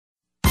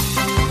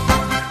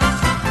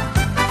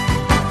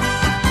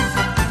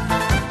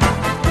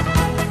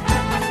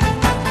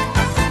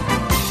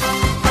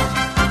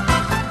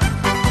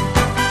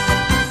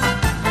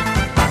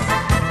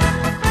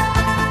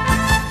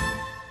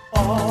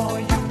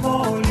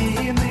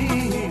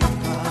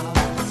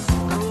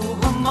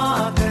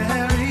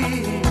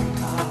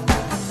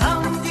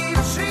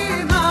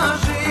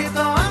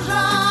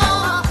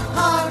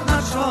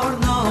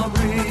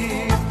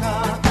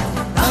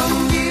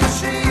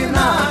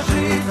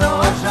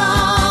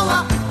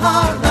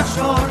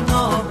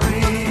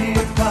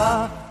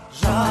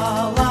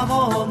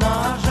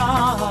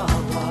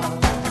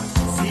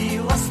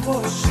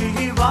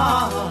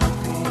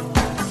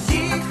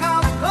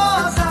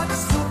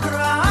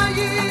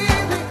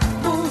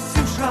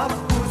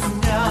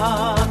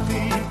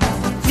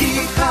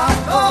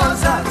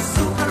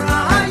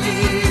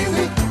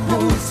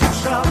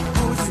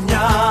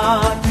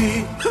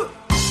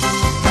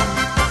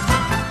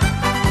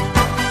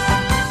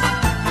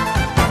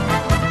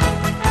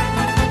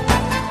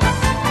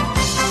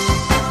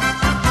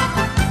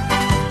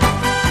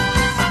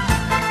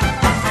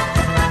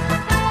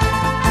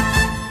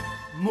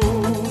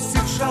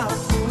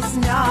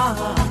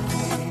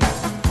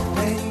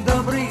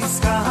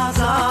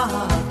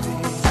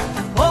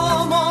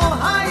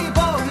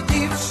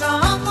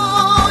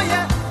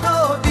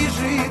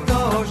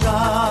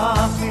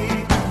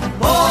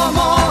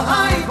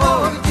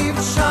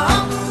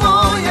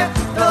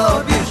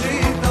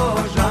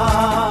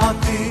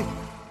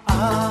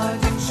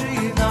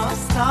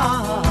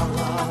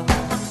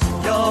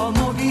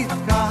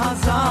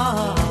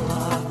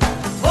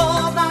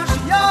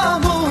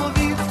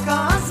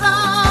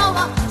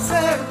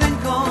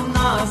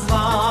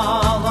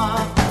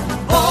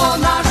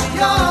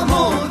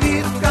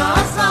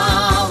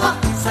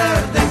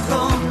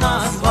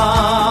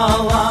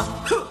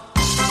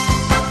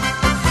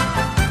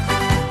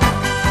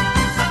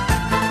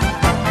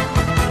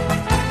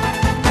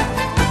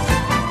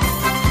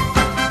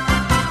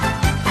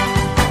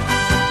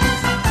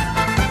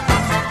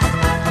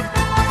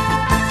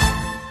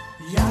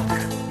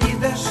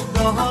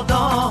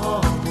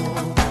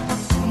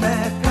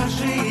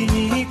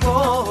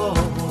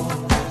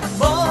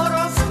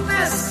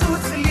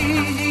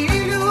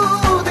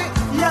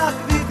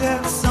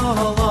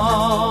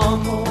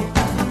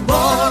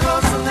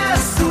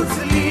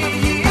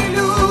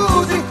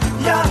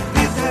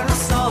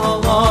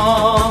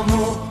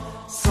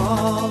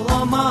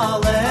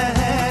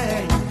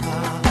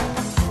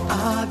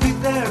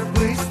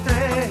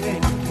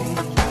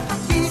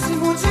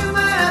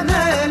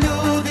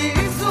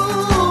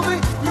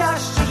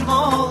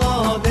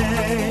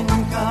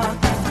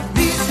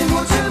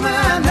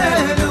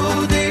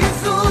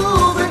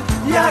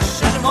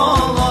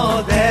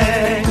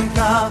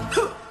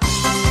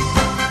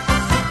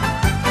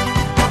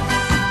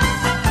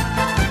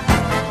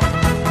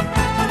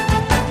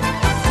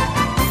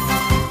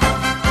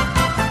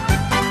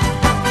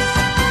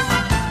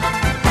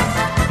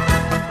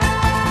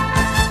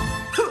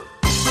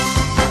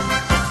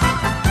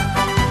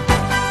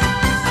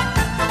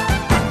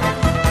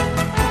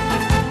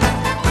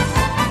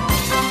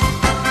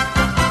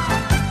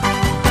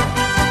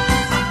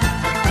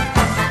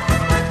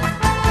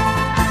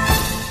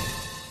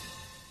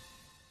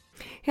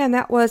and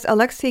that was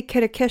Alexei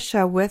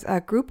Kirikesha with a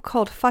group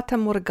called Fata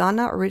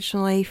Morgana,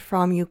 originally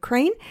from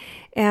Ukraine,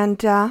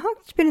 and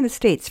it's been in the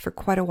States for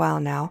quite a while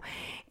now,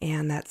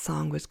 and that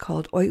song was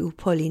called Oi u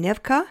Poli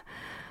Nevka,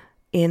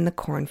 in the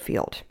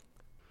cornfield.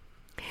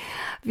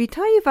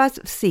 Вітаю вас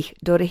всіх,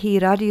 дорогі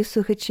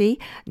радіослухачі,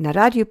 на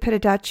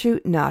радіопередачу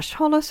 «Наш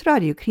голос»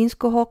 радіо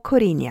українського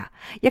коріння,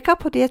 яка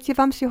подається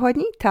вам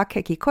сьогодні, так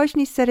як і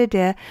кожній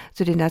середи,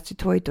 з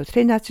 11 до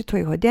 13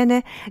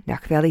 години на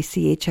хвилі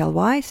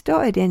CHLY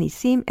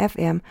 101,7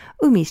 FM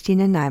у місті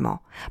Нанаймо.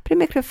 При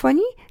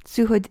мікрофоні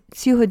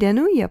цю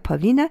годину я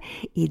Павліна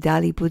і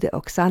далі буде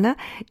Оксана.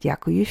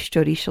 Дякую,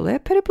 що рішили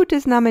перебути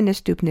з нами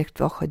наступних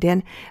 2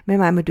 годин. Ми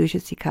маємо дуже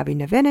цікаві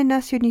новини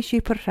на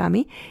сьогоднішній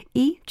програмі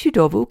і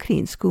чудову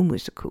українську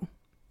музику.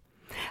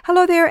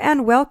 Hello there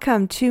and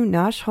welcome to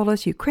Nash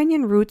Holos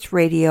Ukrainian Roots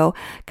Radio,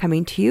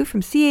 coming to you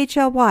from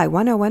CHLY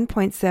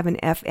 101.7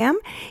 FM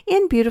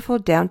in beautiful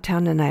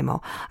downtown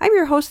Nanaimo. I'm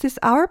your host this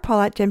hour,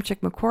 Paulette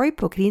Demchik-McQuarrie,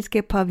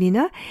 po-ukrainske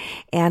Pavlina,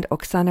 and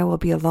Oksana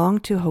will be along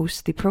to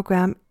host the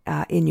program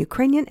in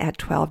Ukrainian at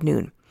 12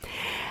 noon.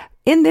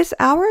 In this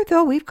hour,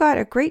 though, we've got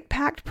a great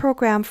packed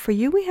program for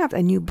you. We have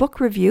a new book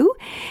review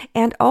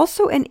and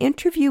also an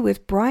interview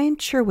with Brian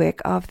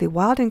Cherwick of the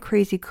Wild and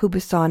Crazy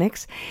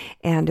Kubasonics.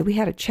 And we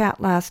had a chat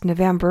last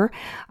November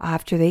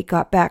after they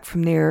got back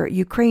from their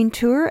Ukraine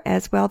tour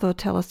as well. They'll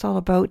tell us all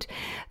about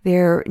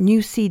their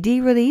new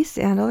CD release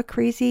and all the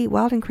crazy,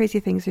 wild and crazy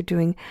things they're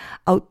doing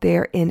out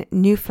there in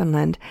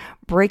Newfoundland,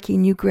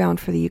 breaking new ground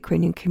for the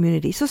Ukrainian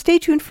community. So stay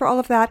tuned for all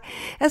of that.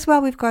 As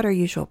well, we've got our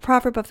usual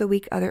proverb of the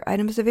week, other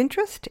items of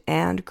interest,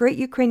 and great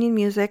Ukrainian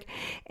music.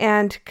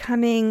 And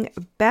coming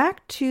back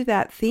to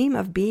that theme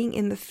of being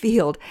in the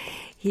field,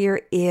 here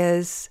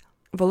is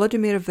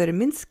Volodymyr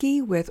Verminsky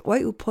with Oi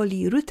u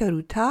Poli Ruta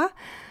Ruta.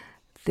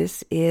 This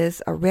is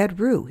a red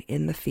rue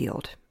in the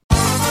field.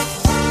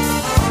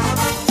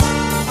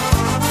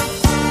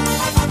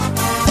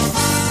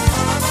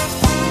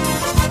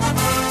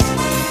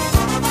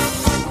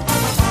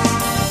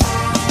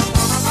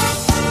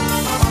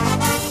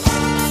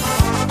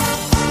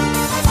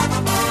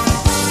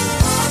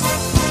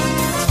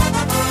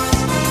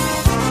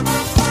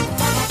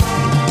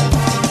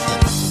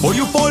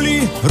 Ой у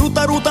полі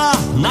рута-рута,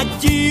 на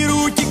тій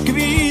руті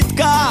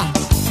квітка.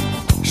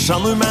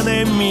 Шануй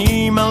мене,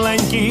 мій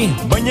маленький,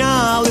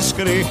 баня лиш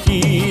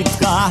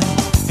крихітка.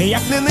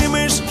 Як не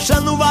ними ж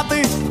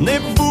шанувати, не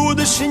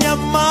будеш ня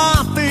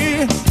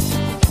мати,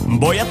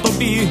 бо я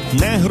тобі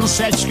не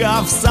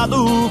грушечка в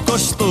саду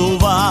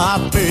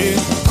коштувати.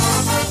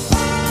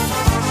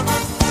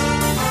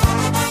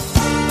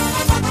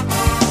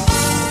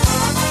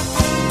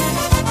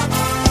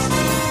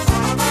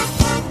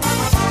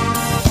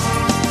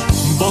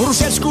 Бо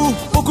грушечку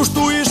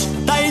покуштуєш,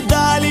 та й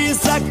далі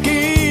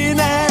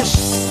закинеш,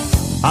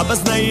 а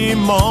без неї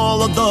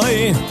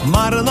молодої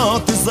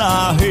марно ти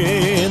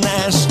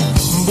загинеш.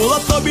 Було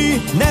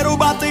тобі не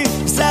рубати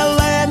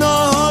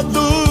зеленого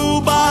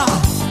дуба,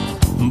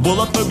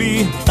 було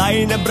тобі та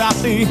й не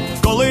брати,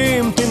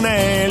 коли ти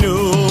не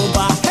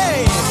люба.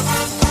 Хей!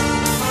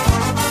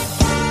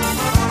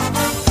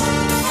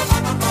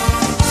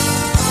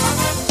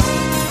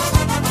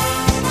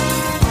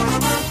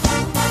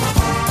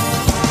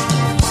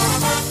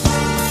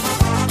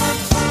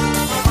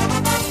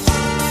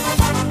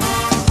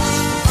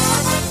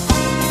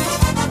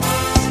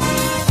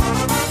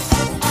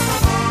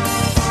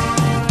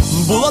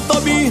 Було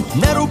тобі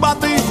не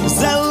рубати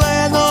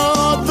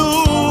зеленого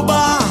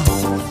дуба,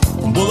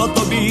 було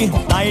тобі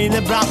та й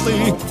не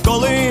брати,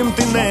 коли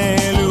ти не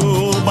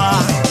люба.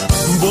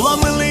 Було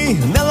милий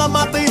не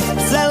ламати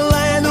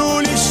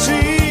зелену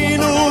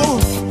ліщину,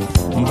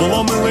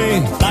 було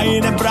милий та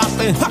й не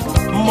брати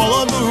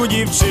молоду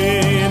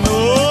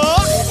дівчину.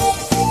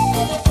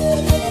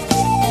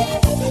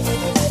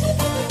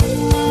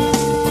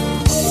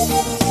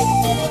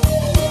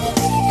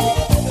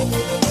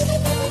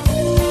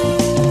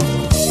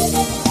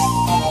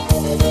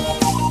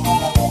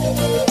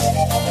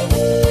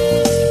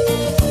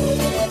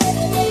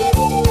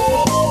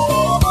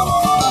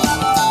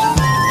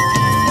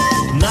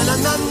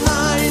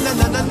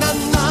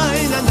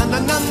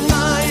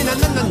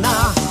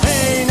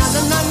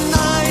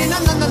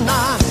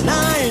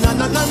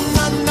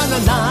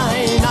 Night.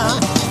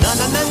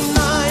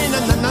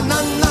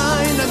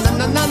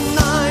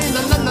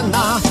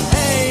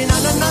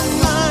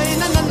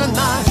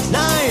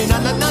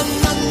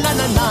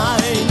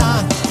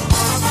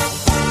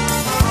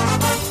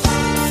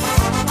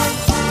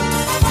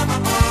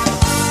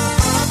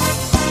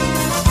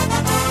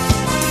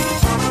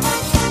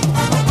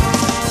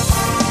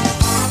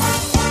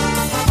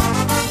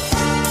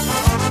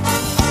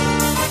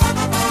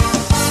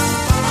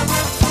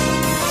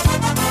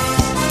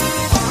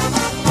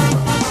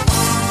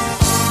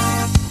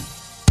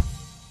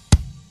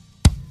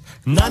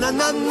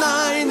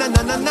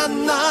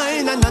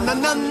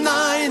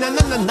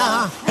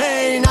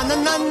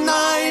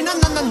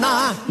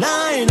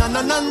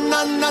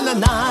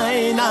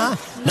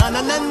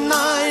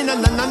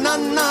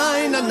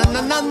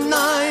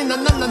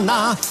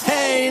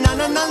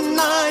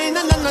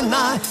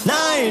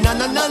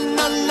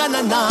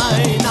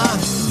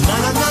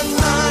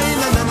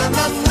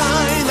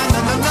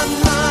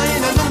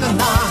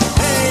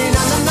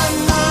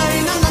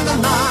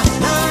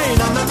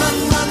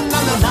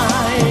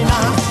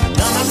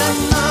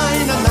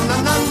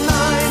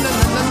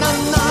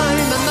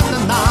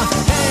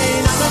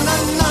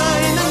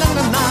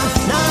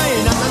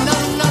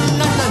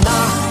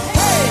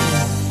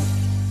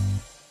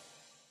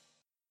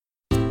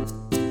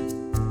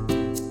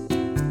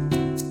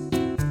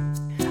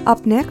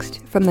 Up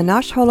next, from the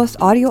Nash Holos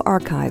Audio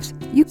Archives,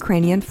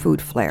 Ukrainian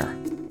Food Flair.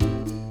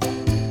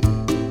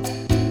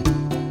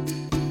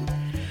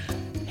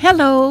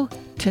 Hello!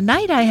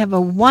 Tonight I have a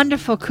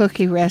wonderful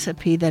cookie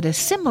recipe that is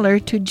similar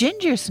to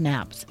ginger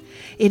snaps.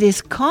 It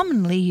is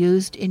commonly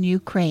used in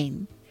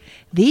Ukraine.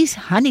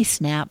 These honey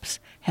snaps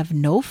have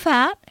no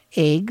fat,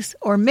 eggs,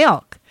 or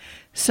milk,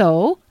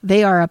 so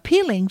they are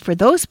appealing for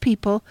those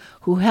people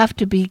who have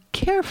to be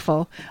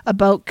careful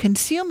about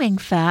consuming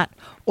fat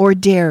or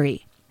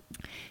dairy.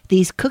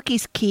 These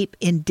cookies keep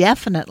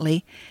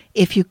indefinitely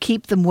if you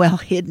keep them well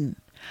hidden.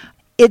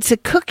 It's a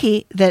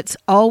cookie that's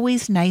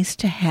always nice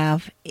to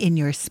have in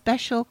your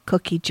special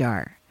cookie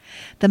jar.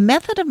 The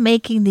method of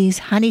making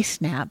these honey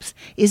snaps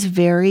is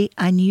very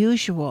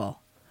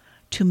unusual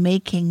to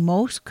making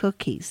most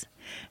cookies.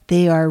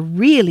 They are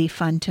really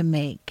fun to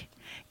make.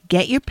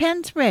 Get your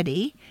pens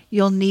ready.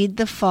 You'll need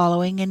the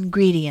following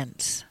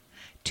ingredients: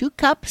 2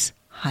 cups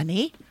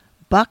honey,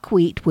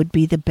 buckwheat would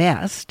be the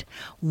best,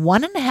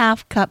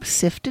 1.5 cups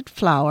sifted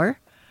flour,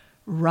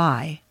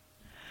 rye,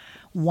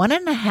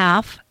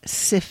 1.5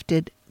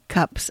 sifted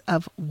cups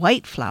of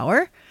white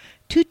flour,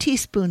 2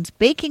 teaspoons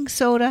baking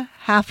soda,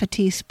 1/2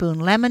 teaspoon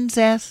lemon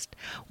zest,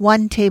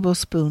 1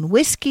 tablespoon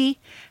whiskey,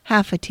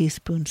 1/2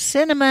 teaspoon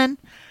cinnamon,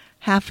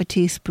 1/2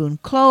 teaspoon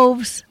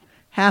cloves,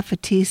 1/2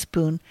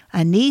 teaspoon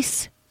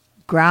anise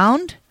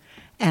ground,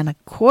 and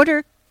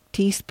 1/4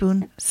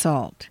 teaspoon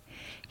salt.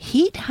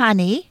 Heat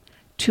honey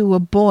to a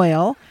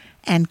boil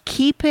and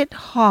keep it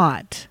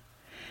hot.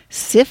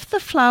 Sift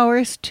the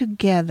flours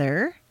together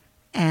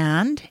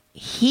and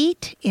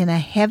heat in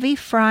a heavy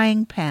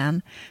frying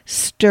pan,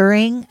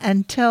 stirring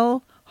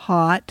until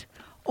hot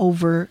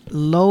over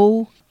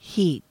low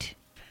heat.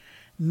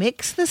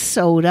 Mix the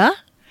soda,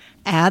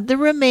 add the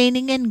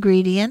remaining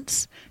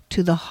ingredients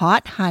to the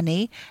hot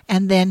honey,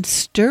 and then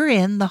stir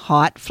in the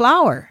hot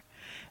flour.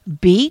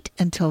 Beat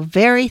until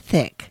very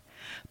thick.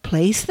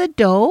 Place the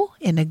dough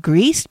in a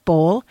greased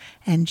bowl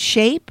and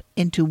shape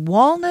into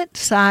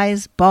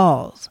walnut-sized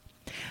balls.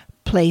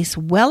 Place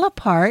well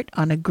apart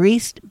on a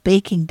greased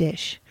baking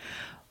dish.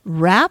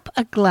 Wrap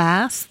a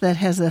glass that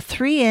has a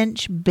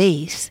 3-inch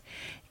base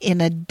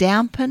in a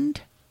dampened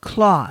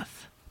cloth.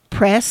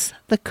 Press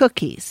the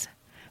cookies.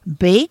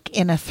 Bake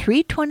in a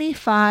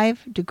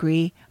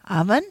 325-degree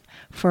oven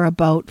for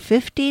about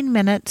 15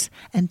 minutes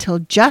until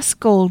just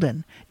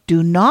golden.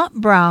 Do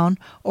not brown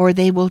or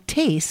they will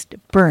taste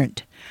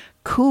burnt.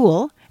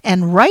 Cool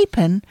and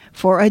ripen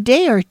for a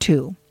day or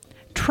 2.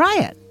 Try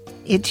it.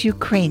 It's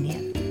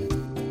Ukrainian.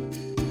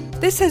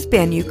 This has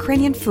been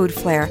Ukrainian Food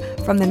Flair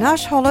from the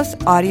Nash Holos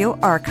Audio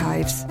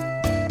Archives.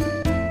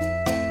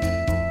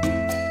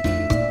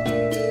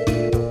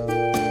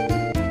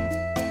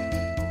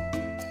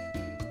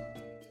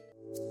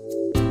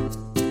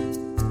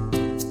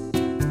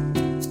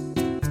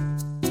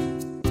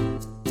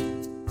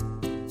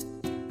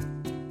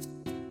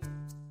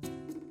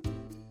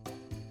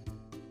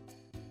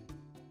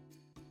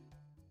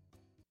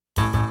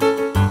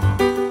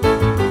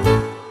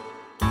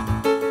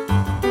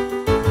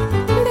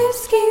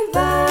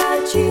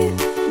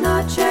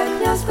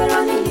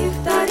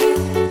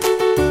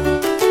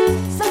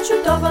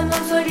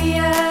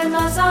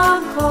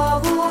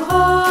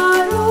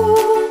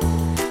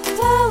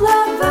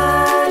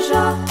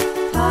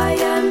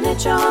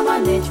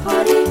 Манить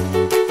вгорі,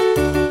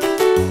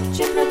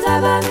 чи про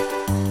тебе,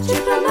 чи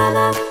про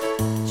мене,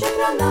 чи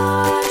про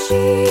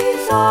наші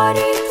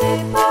зорі. Ти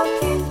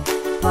покинь,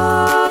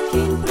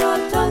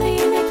 протони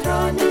і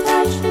нейтрони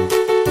теж.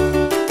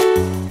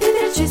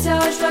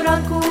 Відречися аж до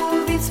ранку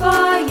від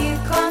своїх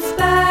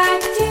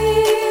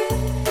конспектів.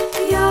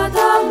 Я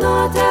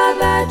давно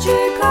тебе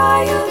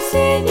чекаю в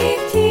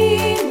синіх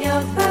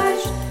тінях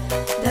веж,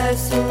 де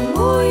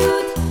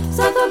сумують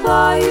за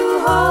тобою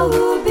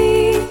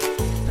голубі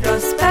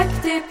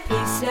проспекти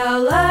після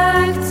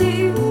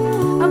лекцій,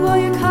 або,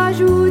 як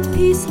кажуть,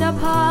 після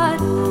пар.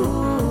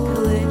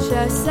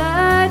 Кличе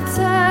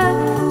серце,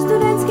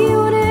 студентський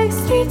уник,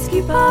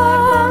 стрітський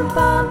парк.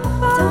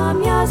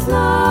 Там, я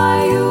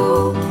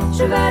знаю,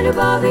 живе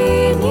любов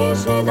і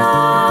ніжний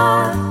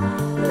дар.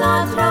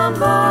 На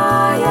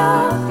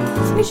трамваях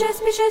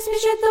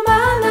спішить до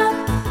мене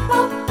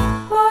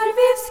по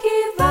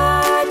львівській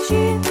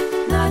вечір,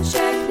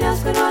 наче князь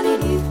короні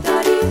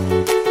ліхтарі.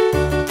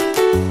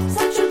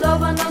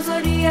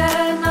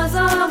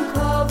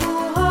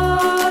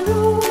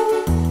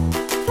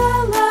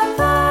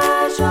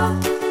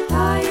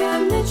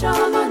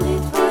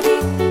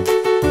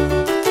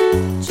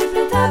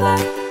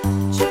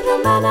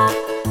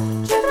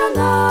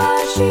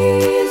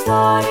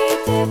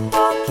 зоріти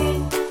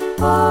покінь,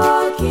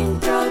 покінь,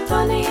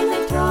 протони і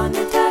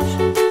нейтрони теж.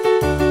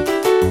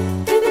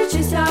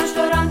 Відвчися аж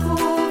до ранку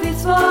від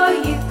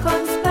своїх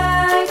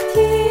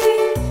конспектів.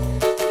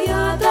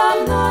 Я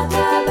давно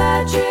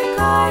тебе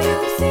чекаю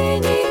в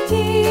синіх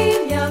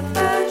тінях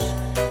веж,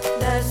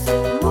 де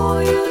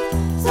сумують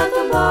за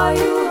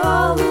тобою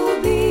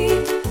голубі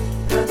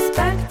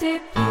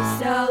проспекти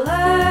після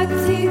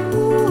лекцій.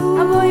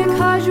 Або, як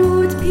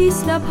кажуть,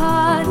 після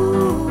пар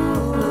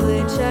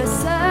кличе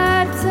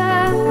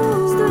серце,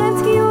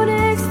 студентський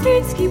уник,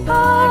 стрітський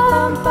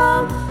парк.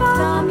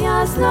 Там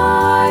я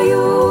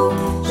знаю,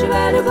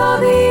 живе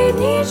любові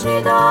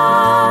нічний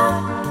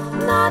дар.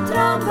 На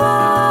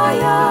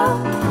трамваях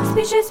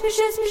спішить,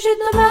 спішить, спішить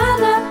до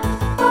мене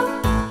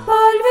по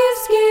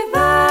львівській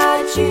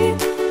вечір,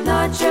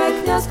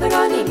 наче князь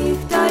короні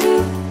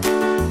ліхтарів.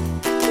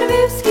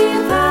 Львівський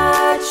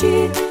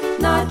вечір,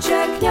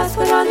 наче князь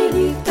короні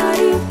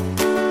ліхтарів.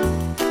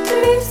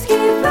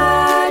 Львівський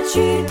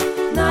вечір,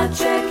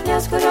 наче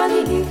князь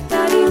короні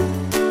ліхтарів.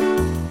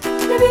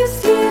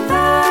 Львівський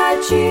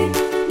вечір,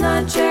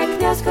 наче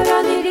князь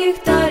короні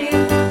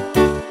ліхтарів.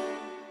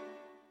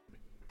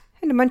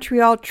 And a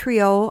Montreal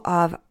trio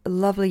of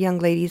lovely young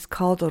ladies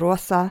called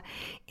Rosa,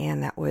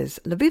 and that was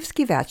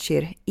Lvivsky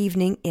Вечір,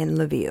 Evening in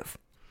Lviv.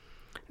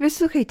 Ви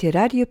слухаєте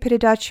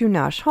радіопередачу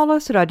 «Наш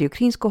голос» Радіо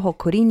Українського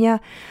коріння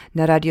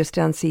на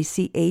радіостанції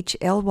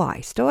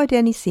CHLY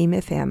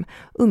 101.7 FM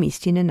у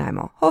місті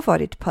Нанаймо.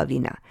 Говорить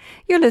Павліна.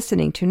 You're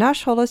listening to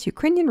 «Наш голос»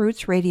 Ukrainian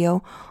Roots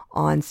Radio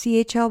on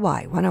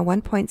CHLY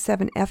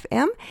 101.7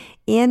 FM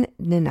in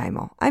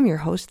Nanaimo. I'm your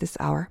host this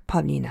hour,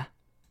 Pavlina.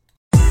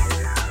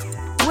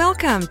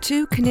 Welcome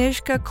to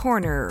Knyzhka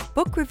Corner,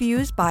 book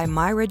reviews by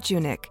Myra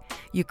Junik.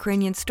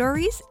 Ukrainian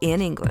stories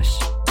in English.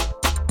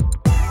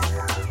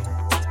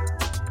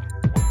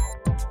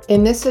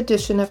 In this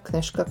edition of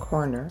Knyzhka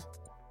Corner,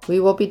 we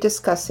will be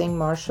discussing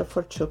Marsha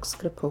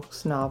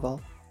Forchuk-Skripuk's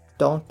novel,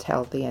 Don't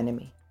Tell the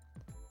Enemy.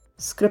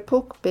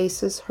 Skripuk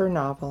bases her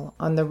novel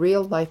on the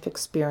real-life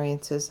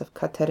experiences of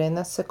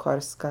Katerina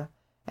Sikorska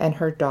and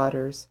her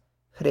daughters,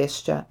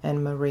 Hristya and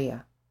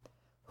Maria,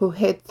 who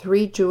hid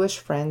 3 Jewish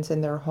friends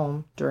in their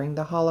home during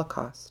the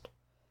Holocaust.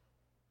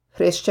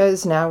 Hristya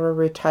is now a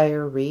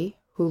retiree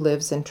who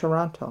lives in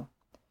Toronto.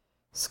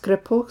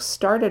 Skripuk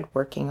started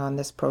working on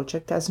this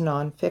project as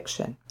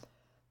non-fiction,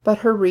 but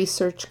her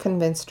research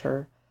convinced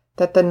her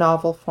that the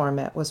novel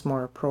format was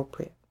more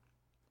appropriate.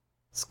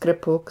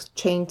 Skripuk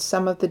changed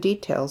some of the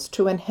details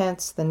to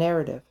enhance the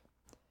narrative.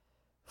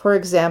 For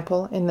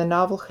example, in the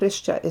novel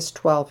Hristya is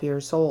 12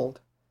 years old.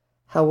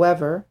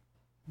 However,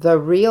 the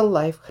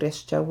real-life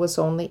Hristya was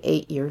only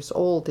 8 years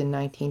old in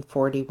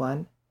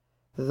 1941,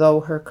 though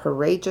her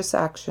courageous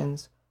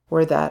actions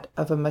were that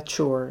of a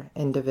mature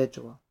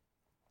individual.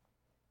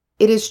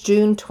 It is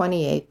June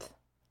 28,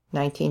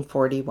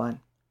 1941,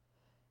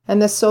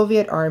 and the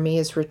Soviet army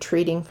is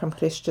retreating from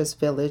Hristya's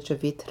village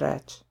of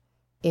Vitrech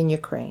in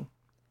Ukraine.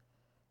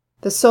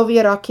 The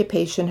Soviet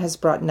occupation has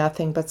brought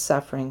nothing but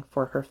suffering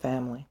for her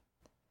family.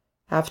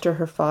 After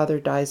her father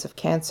dies of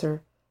cancer,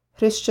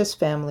 Hristya's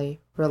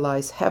family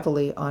relies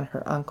heavily on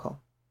her uncle.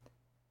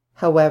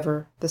 However,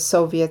 the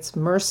Soviets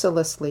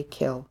mercilessly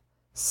kill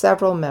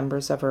several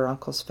members of her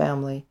uncle's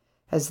family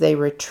as they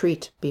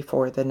retreat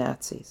before the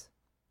Nazis.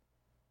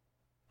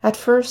 At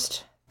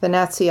first, the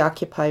Nazi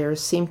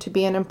occupiers seemed to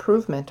be an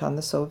improvement on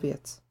the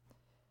Soviets.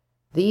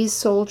 These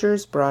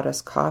soldiers brought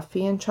us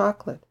coffee and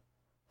chocolate,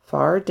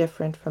 far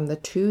different from the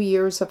 2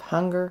 years of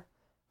hunger,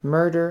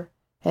 murder,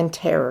 and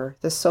terror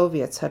the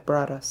Soviets had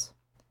brought us.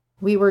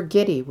 We were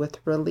giddy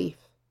with relief.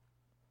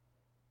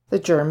 The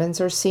Germans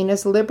are seen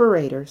as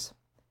liberators,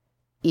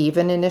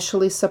 even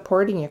initially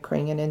supporting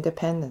Ukrainian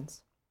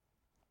independence.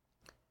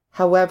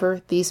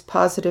 However, these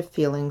positive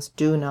feelings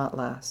do not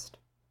last.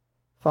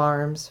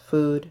 Farms,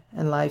 food,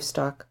 and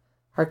livestock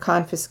are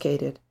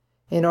confiscated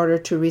in order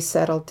to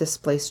resettle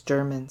displaced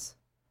Germans.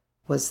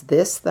 Was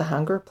this the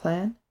hunger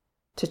plan?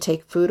 To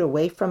take food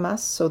away from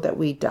us so that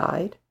we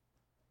died?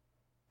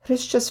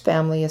 Hristya's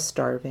family is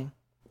starving,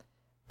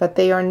 but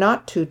they are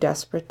not too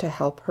desperate to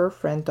help her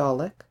friend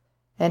Dolik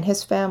and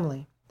his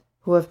family,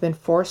 who have been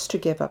forced to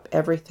give up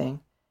everything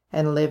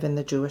and live in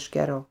the Jewish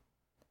ghetto.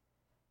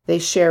 They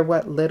share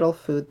what little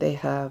food they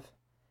have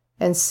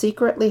and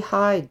secretly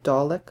hide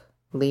Dolik,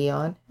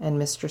 Leon, and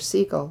Mr.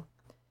 Siegel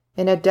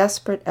in a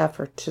desperate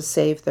effort to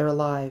save their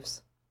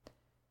lives.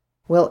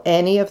 Will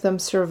any of them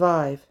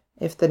survive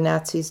if the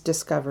Nazis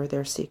discover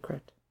their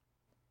secret?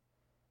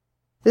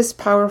 This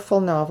powerful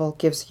novel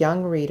gives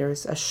young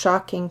readers a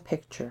shocking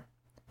picture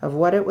of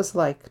what it was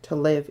like to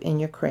live in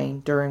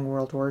Ukraine during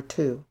World War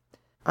II,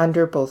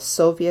 under both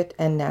Soviet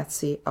and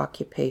Nazi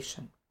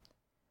occupation.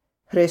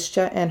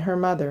 Hristya and her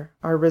mother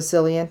are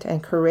resilient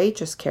and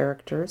courageous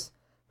characters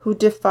who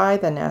defy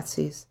the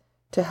Nazis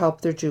to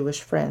help their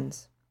Jewish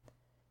friends.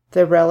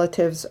 Their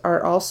relatives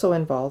are also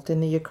involved in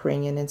the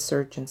Ukrainian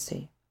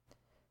insurgency.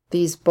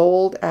 These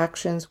bold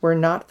actions were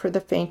not for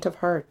the faint of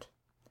heart.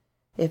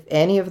 If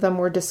any of them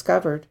were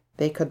discovered,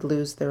 they could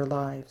lose their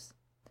lives.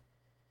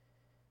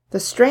 The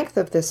strength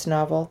of this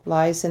novel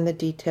lies in the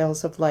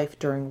details of life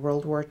during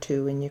World War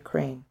II in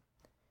Ukraine.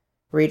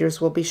 Readers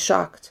will be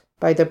shocked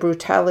by the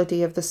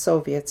brutality of the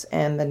Soviets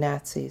and the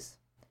Nazis.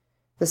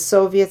 The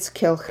Soviets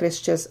kill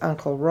Hristya's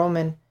uncle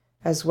Roman,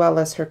 as well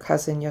as her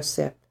cousin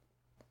Yosip.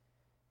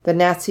 The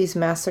Nazis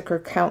massacre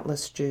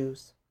countless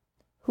Jews.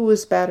 Who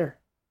is better?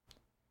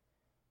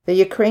 The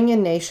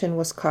Ukrainian nation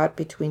was caught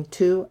between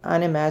two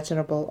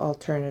unimaginable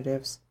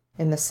alternatives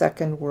in the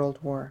Second World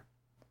War: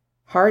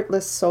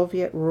 heartless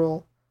Soviet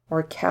rule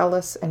or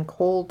callous and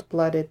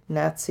cold-blooded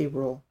Nazi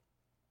rule.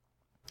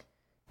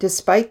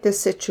 Despite this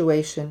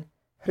situation,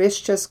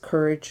 Hristya's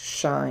courage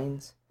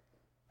shines.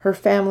 Her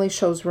family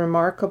shows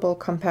remarkable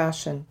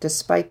compassion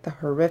despite the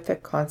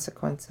horrific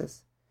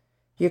consequences.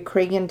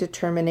 Ukrainian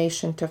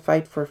determination to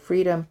fight for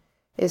freedom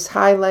is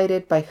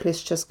highlighted by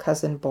Hristya's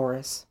cousin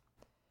Boris.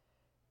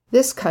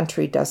 This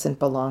country doesn't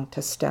belong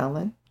to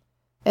Stalin,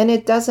 and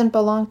it doesn't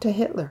belong to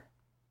Hitler.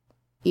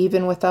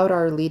 Even without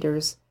our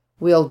leaders,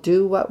 we'll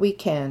do what we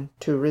can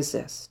to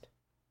resist.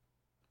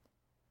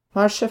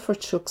 Marsha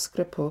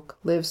Forchuk-Skripuk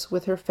lives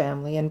with her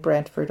family in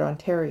Brantford,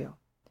 Ontario.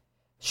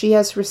 She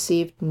has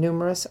received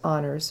numerous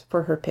honors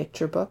for her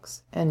picture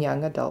books and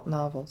young adult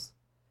novels.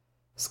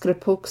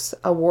 Skripuk's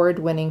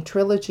award-winning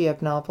trilogy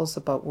of novels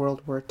about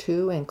World War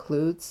II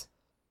includes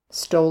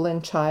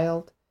Stolen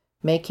Child,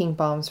 Making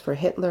Bombs for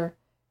Hitler,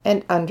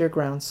 and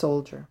Underground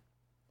Soldier.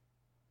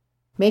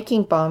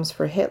 Making Bombs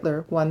for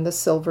Hitler won the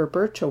Silver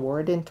Birch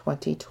Award in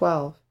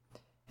 2012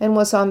 and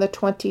was on the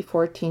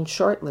 2014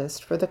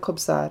 shortlist for the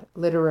Kobzar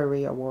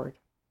Literary Award.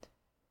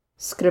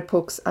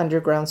 Skripuk's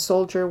Underground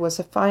Soldier was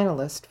a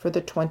finalist for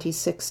the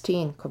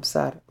 2016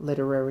 Kobzar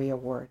Literary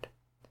Award.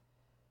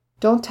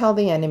 Don't Tell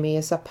the Enemy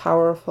is a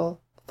powerful,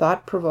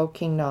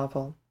 thought-provoking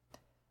novel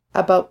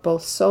about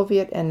both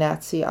Soviet and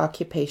Nazi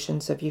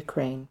occupations of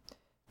Ukraine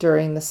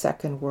during the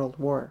Second World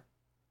War,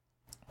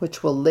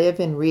 which will live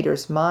in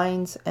readers'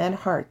 minds and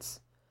hearts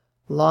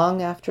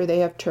long after they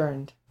have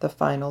turned the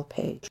final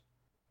page.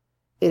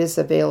 It is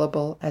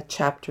available at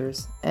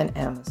Chapters and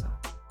Amazon.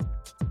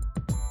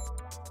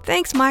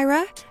 Thanks,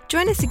 Myra.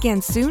 Join us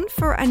again soon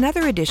for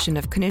another edition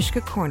of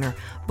Knižka Corner,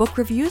 book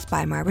reviews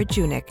by Myra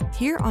Junik,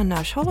 here on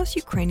Nash Holos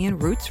Ukrainian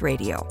Roots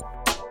Radio.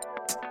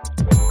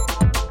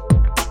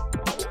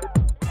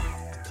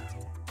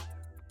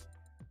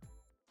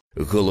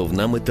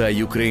 Головна мета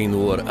Ukraine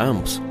War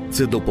Amps –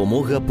 це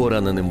допомога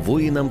пораненим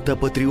воїнам та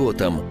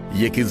патріотам,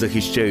 які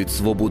захищають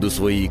свободу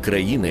своєї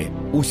країни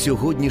у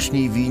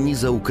сьогоднішній війні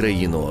за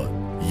Україну.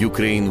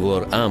 Ukraine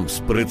War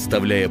Amps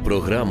представляє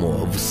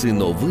програму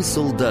 «Всинови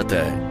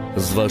солдата».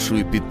 З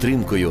вашою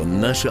підтримкою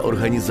наша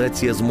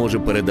організація зможе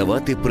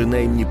передавати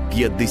принаймні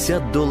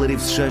 $50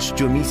 США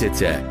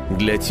щомісяця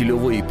для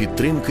цільової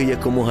підтримки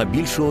якомога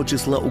більшого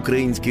числа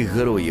українських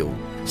героїв.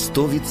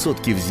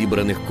 100%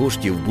 зібраних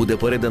коштів буде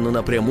передано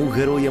напряму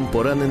героям,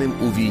 пораненим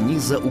у війні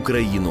за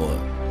Україну.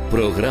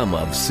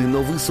 Програма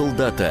 «Всинови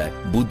солдата»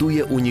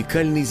 будує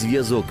унікальний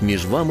зв'язок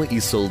між вами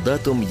і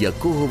солдатом,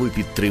 якого ви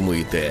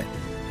підтримуєте.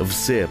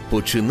 Все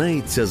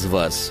починається з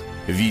вас.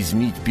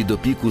 Візьміть під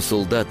опіку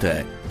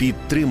солдата,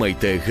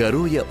 підтримайте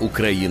Героя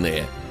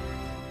України.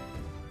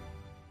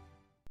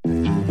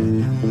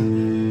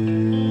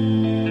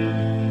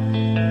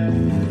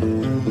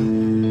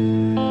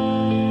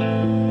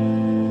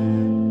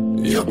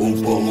 Я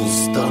був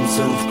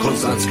повстанцем в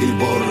козацькій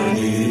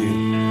бороні,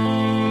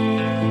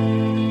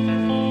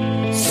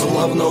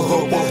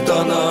 славного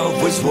Богдана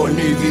в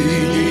визвольній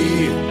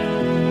війні.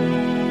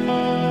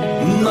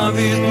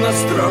 Навіть на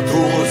страту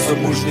за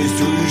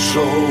мужністю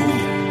йшов.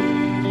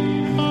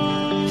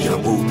 Я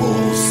був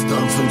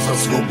повстанцем, за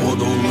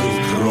свободу лив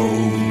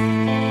кров.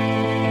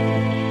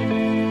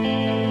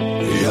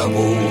 Я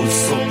був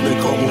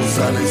сотником у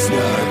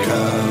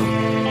Залізняка.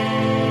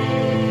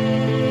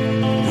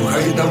 В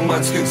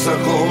гайдамацьких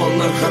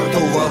загонах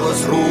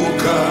гартувалась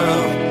рука.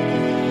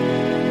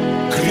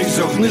 Крізь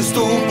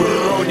огнисту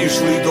бронь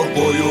йшли до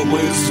бою ми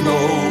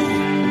знов.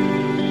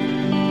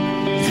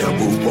 Я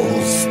був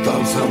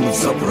повстанцем,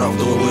 за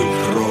правду лив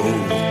кров.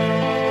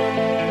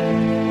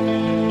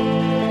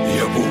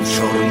 Я був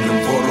чорним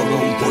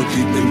вороном,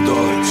 подібним до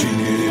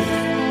тіні.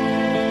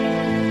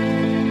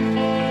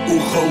 У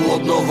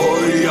Холодного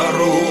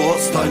Яру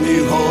останній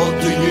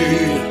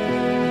годині.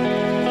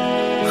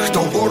 Хто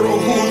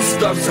ворогу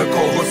здався,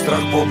 кого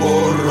страх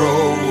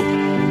поборов,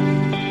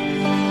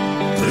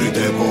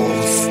 прийде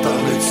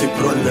повстанець і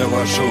пролє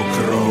вашу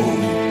кров.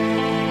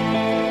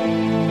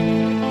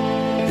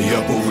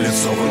 Я був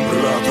лісовим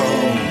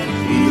братом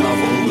на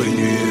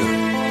Волині.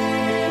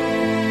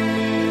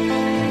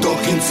 До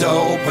кінця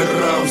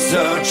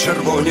опирався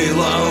червоній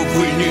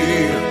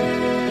лавині.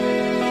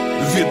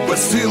 Від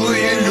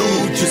безсилої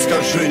люті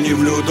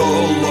скаженів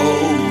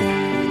людолов.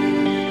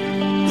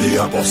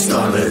 Я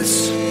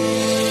повстанець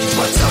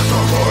 20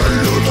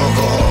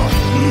 лютого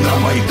на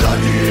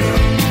Майдані.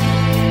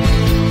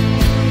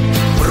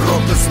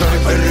 Проти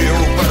снайперів,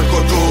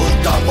 Беркуту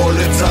та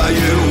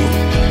поліцаїв.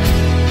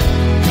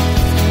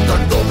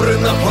 Так добре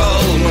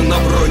напалм на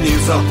броні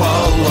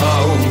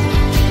запалав.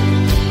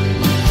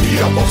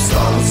 Я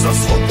повстав за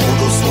свободу.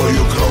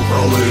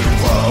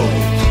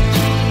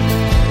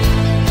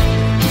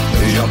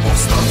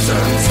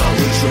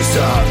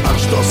 борюся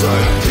аж до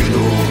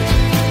загину.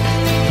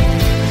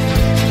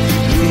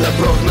 Не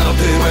прогнав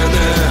ти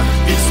мене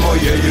із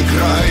своєї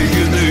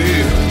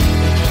країни,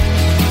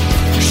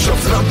 щоб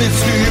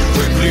зрадницький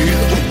виплід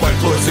у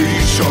пекло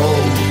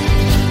зійшов.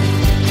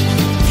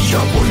 Я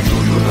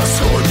воюю на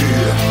сході,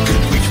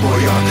 кипить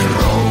моя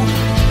кров.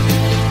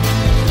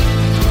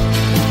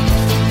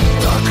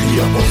 Так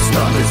я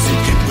повстанець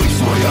і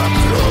кипить моя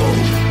кров.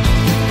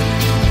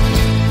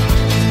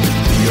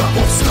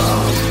 Я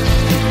повстав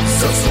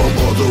за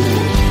свободу,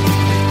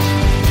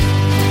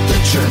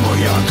 тече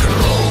моя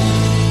кров.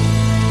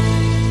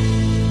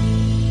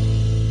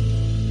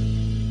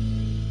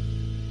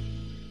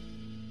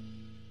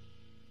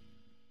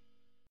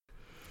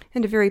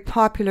 And a very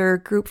popular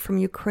group from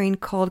Ukraine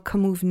called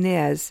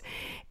Komuvnez,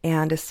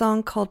 and a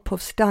song called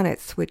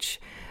Povstanets, which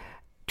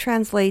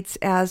translates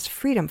as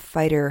freedom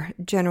fighter,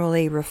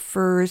 generally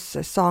refers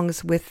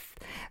songs with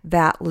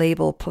that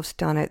label,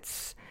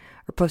 Povstanets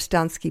or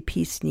Povstansky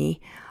Pisny,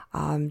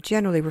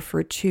 generally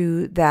refer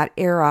to that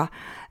era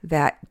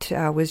that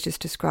was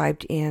just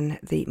described in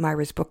the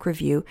Myra's book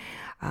review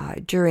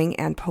during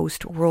and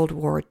post-World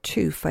War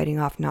II, fighting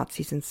off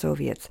Nazis and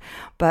Soviets.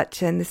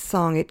 But in this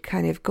song, it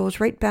kind of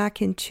goes right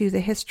back into the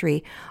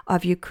history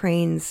of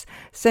Ukraine's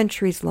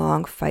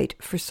centuries-long fight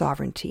for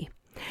sovereignty.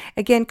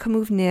 Again,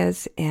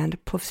 Komuvnez and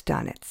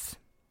Povstanets.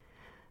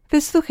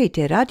 Ви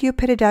слухаєте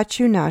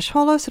радіопередачу «Наш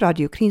голос»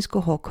 Радіо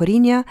Українського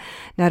Коріння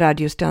на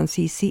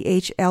радіостанції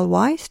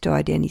CHLY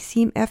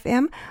 101.7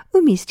 FM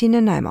у місті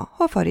Нанаймо,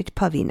 говорить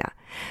Павліна.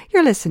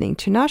 You're listening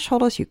to Nash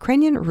Holos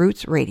Ukrainian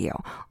Roots Radio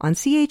on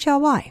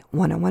CHLY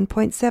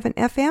 101.7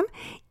 FM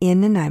in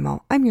Nanaimo.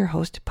 I'm your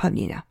host,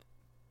 Pavlina.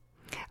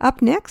 Up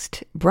next,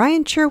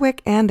 Brian Cherwick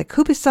and the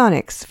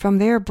Kubasonics from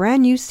their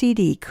brand new CD,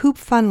 Kub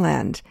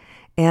Funland,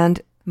 and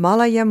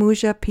Malaya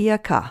Muja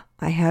Piyaka,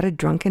 I Had a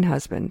Drunken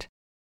Husband.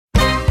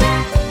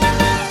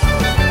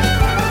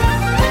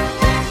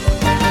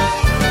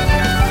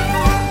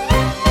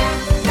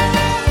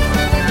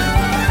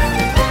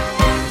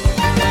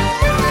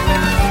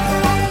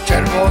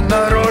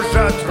 Червона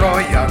рожа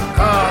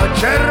трояка,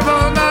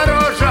 червона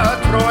рожа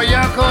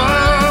трояка,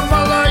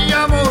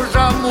 малая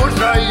мужа,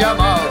 мужа я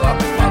мала,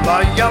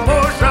 малая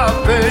мужа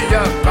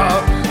пияка,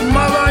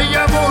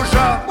 малая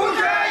мужа,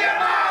 мужа я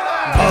мала,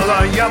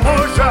 малая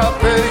мужа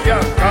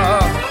пияка.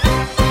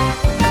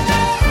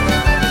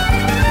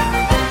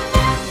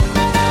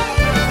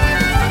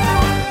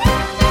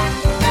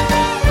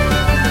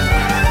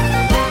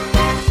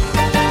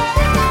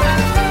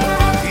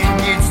 Він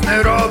ніц не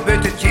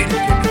робить,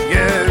 тільки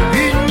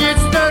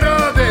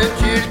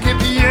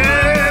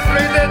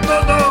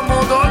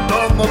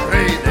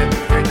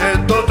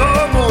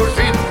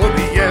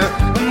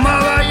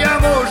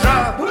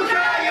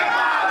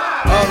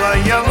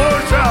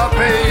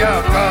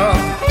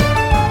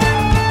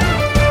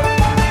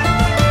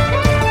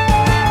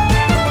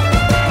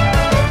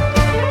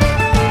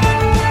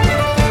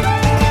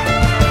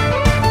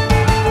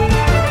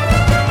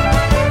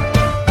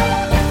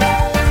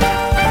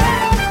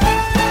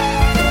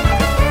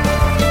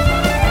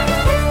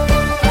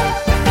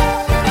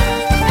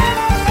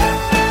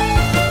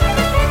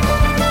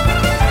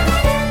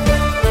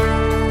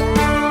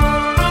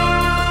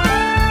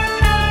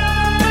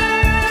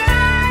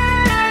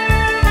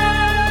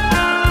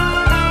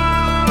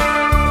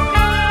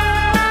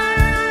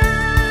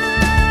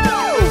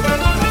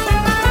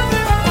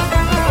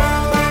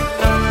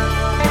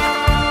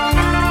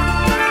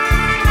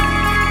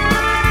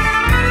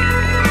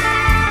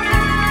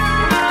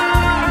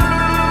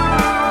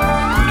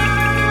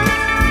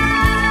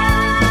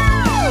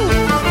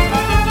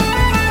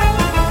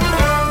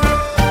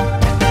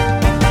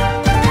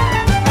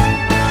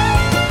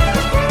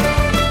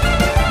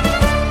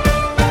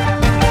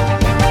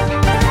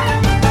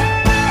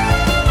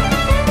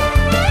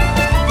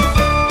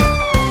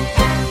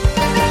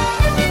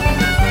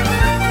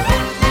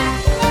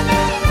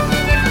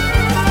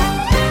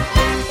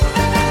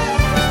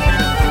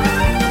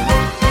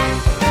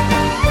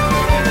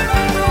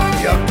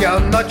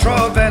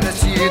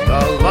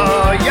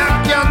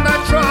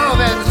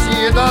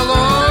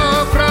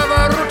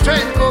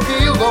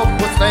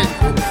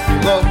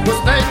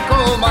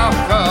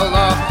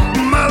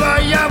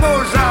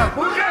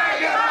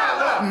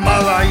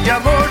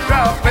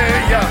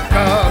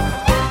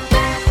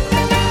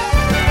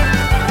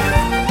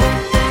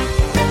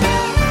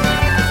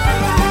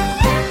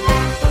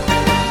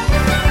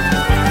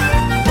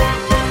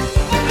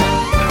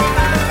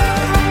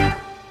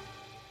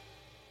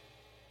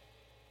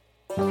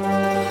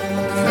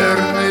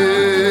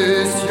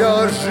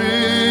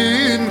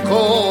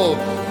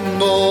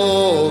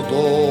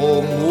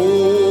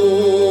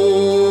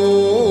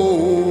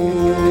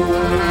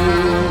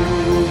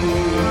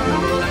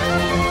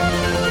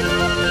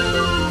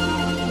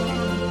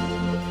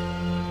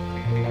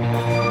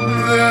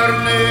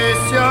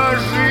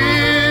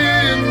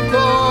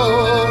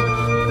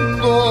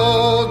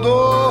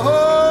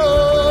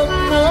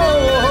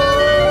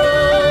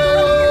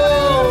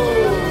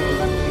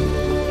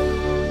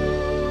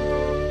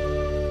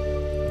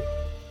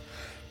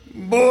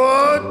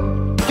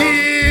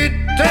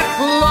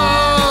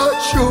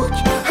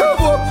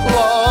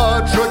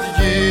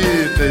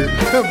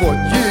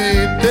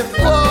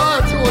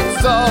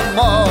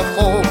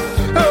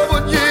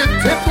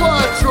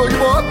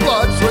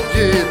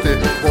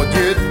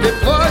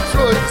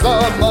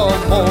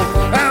дому.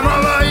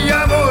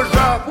 Малая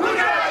мужа,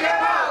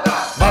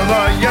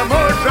 малая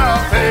мужа,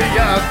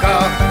 яка,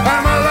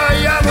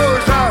 малая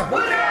мужа,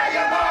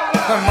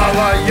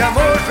 малая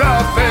мужа,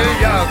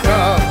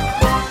 яка.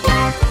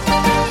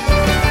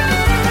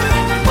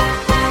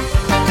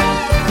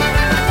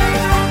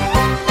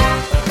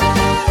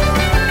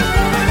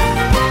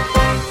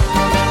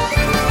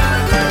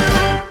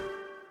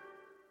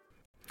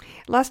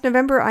 Last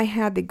November, I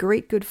had the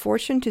great good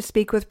fortune to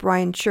speak with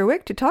Brian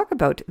Sherwick to talk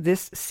about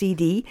this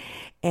CD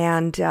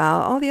and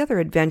all the other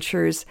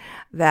adventures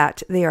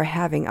that they are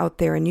having out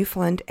there in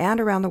Newfoundland and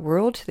around the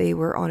world. They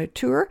were on a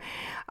tour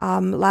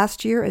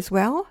last year as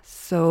well.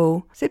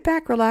 So sit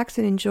back, relax,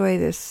 and enjoy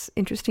this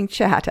interesting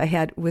chat I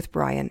had with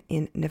Brian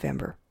in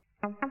November.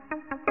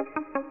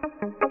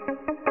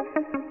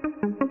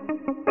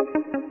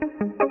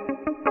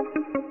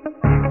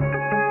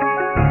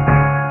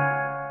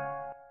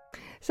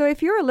 So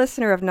if you're a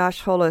listener of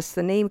Nash Holos,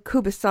 the name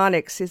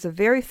Kubasonics is a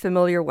very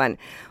familiar one.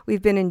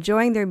 We've been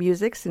enjoying their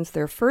music since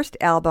their first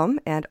album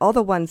and all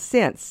the ones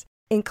since,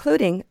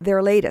 including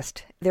their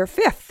latest, their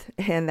fifth,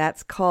 and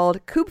that's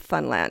called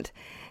Kubfunland.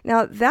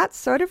 Now, that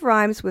sort of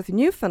rhymes with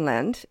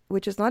Newfoundland,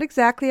 which is not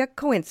exactly a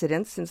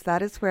coincidence since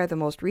that is where the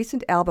most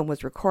recent album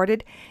was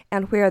recorded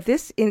and where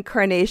this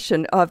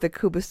incarnation of the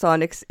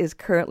Kubasonics is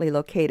currently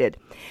located.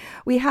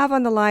 We have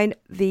on the line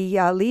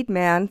the lead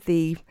man,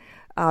 the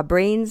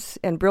brains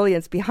and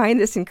brilliance behind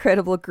this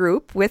incredible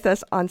group with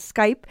us on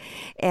Skype,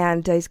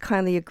 and he's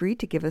kindly agreed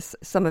to give us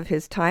some of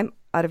his time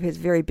out of his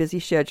very busy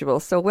schedule.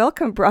 So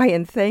welcome,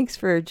 Brian. Thanks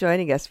for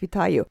joining us.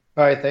 Vitayu.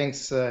 All right,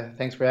 thanks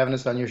for having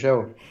us on your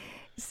show.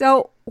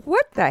 So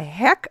what the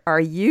heck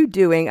are you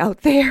doing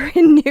out there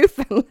in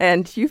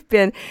Newfoundland? You've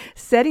been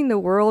setting the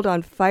world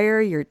on fire.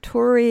 You're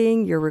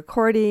touring, you're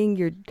recording,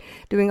 you're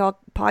doing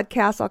all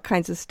podcasts, all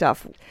kinds of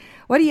stuff.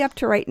 What are you up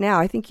to right now?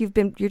 I think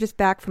you're just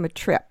back from a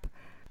trip.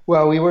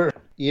 Well, we were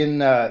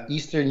in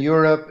Eastern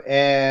Europe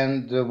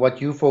and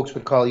what you folks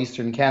would call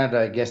Eastern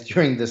Canada, I guess,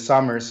 during the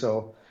summer.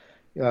 So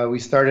we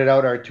started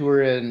out our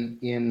tour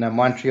in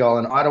Montreal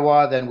and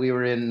Ottawa. Then we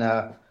were in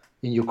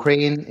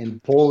Ukraine, in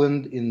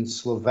Poland, in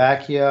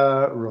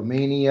Slovakia,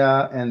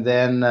 Romania, and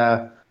then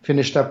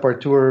finished up our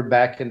tour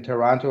back in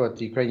Toronto at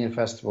the Ukrainian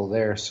festival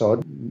there.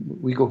 So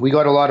we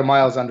got a lot of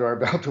miles under our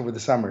belt over the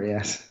summer,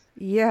 yes.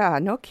 Yeah,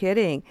 no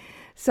kidding.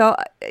 So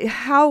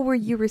how were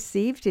you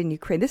received in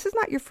Ukraine? This is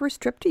not your first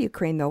trip to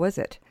Ukraine, though, is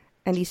it?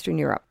 And Eastern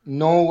Europe?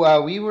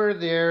 No, we were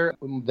there.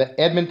 The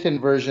Edmonton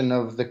version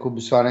of the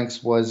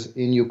Kubasonics was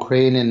in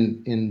Ukraine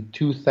in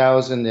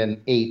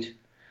 2008,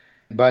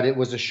 but it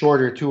was a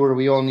shorter tour.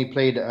 We only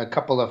played a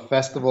couple of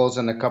festivals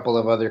and a couple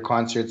of other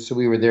concerts, so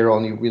we were there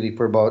only really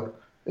for about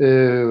a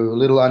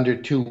little under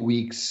 2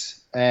 weeks.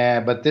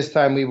 But this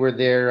time we were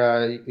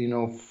there,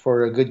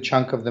 for a good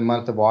chunk of the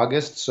month of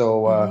August. So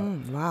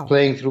wow.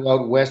 Playing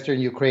throughout Western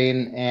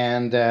Ukraine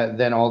and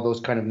then all those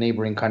kind of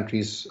neighboring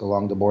countries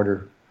along the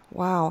border.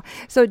 Wow.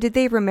 So did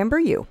they remember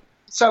you?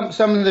 Some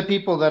of the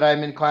people that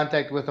I'm in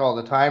contact with all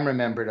the time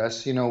remembered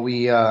us.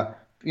 We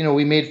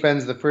made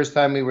friends the first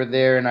time we were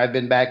there, and I've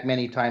been back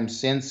many times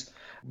since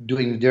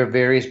doing their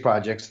various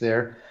projects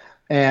there.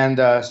 And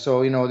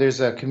so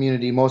there's a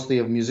community mostly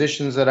of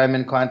musicians that I'm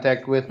in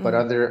contact with, but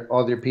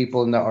other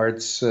people in the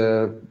arts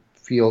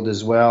field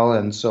as well.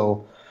 And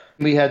so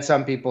we had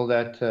some people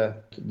that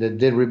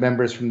did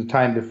remember us from the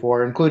time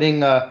before,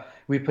 including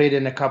we played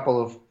in a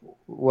couple of,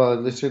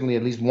 certainly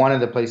at least one of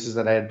the places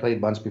that I had played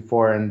once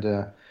before, and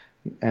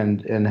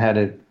had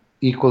an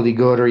equally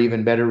good or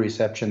even better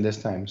reception this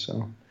time.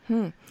 So.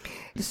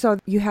 So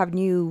you have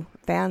new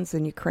fans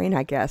in Ukraine,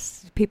 I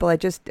guess. People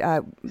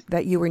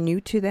that you were new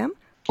to them?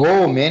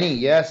 Oh, many.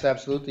 Yes,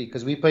 absolutely.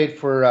 Because we played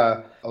for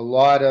a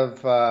lot of,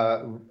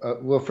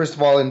 first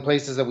of all, in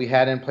places that we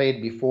hadn't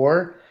played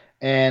before.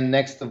 And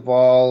next of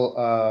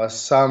all,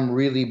 some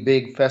really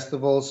big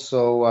festivals.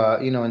 So,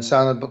 in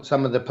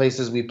some of the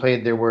places we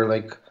played, there were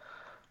like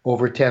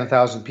over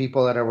 10,000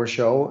 people at our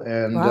show.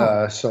 And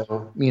wow.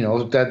 So,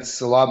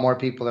 that's a lot more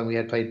people than we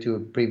had played to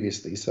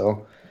previously.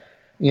 So,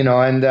 we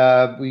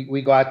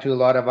got to a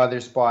lot of other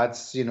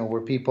spots,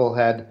 where people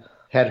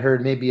had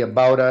heard maybe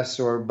about us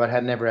but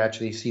had never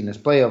actually seen us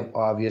play,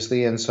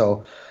 obviously. And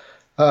so,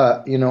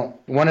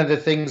 one of the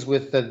things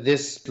with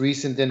this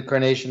recent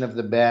incarnation of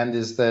the band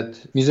is that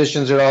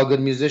musicians are all good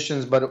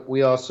musicians, but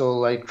we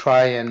also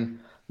try and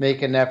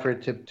make an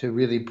effort to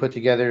really put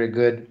together a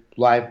good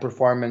live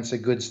performance, a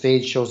good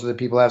stage show, so that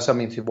people have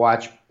something to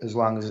watch as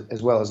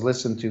well as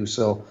listen to.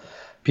 So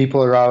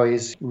people are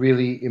always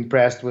really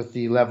impressed with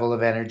the level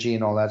of energy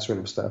and all that sort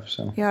of stuff.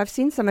 So yeah, I've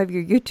seen some of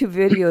your YouTube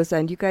videos,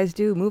 and you guys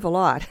do move a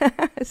lot.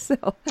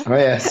 Oh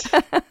yes.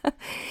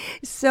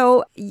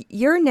 So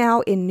you're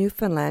now in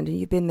Newfoundland, and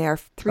you've been there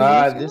 3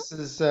 years. This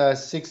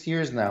is 6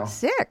 years now.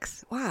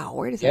 6? Wow,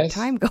 where does that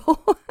time go?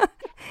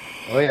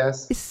 Oh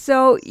yes.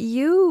 So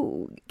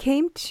you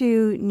came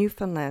to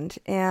Newfoundland,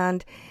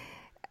 and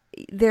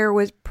there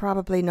was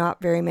probably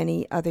not very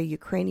many other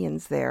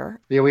Ukrainians there.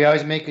 Yeah, we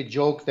always make a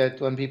joke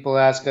that when people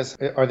ask us,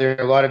 are there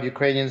a lot of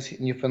Ukrainians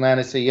in Newfoundland?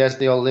 I say, yes,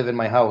 they all live in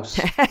my house.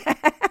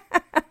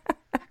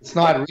 it's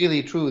not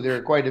really true. There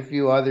are quite a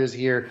few others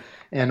here,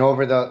 and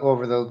over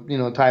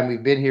the time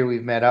we've been here,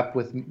 we've met up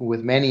with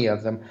many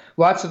of them.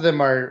 Lots of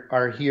them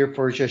are here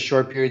for just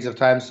short periods of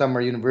time. Some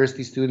are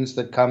university students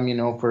that come,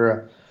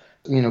 for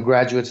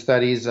graduate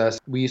studies.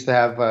 We used to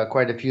have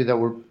quite a few that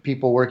were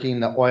people working in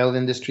the oil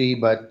industry,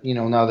 but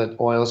now that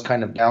oil's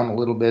kind of down a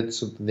little bit,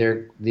 so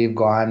they've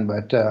gone.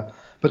 But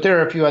there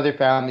are a few other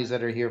families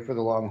that are here for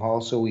the long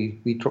haul, so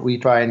we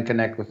try and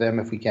connect with them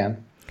if we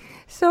can.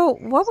 So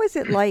what was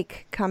it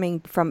like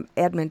coming from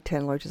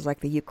Edmonton, which is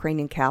like the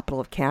Ukrainian capital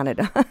of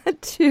Canada,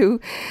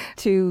 to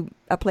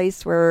a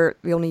place where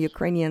the only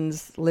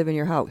Ukrainians live in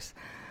your house?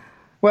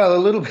 Well, a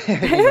little bit.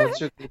 It's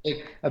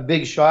certainly a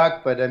big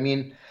shock, but I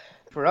mean,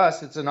 for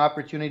us, it's an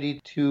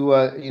opportunity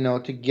to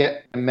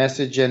get a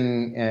message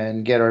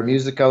and get our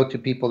music out to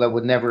people that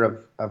would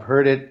never have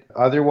heard it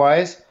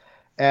otherwise,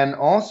 and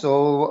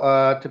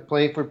also to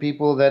play for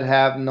people that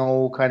have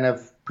no kind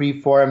of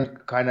preformed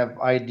kind of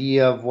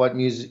idea of what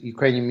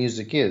Ukrainian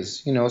music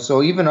is.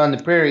 So even on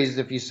the prairies,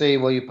 if you say,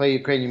 well, you play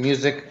Ukrainian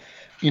music,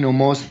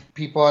 most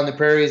people on the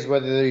prairies,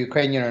 whether they're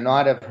Ukrainian or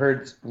not, have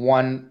heard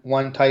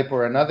one type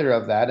or another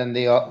of that, and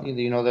they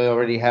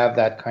already have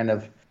that kind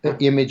of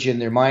image in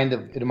their mind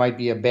of it might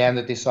be a band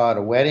that they saw at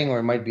a wedding, or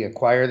it might be a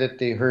choir that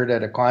they heard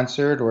at a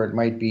concert, or it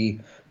might be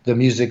the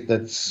music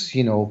that's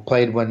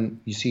played when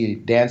you see a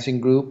dancing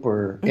group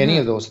or any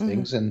of those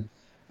things. And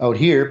out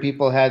here,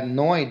 people had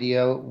no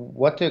idea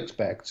what to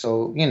expect.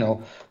 So,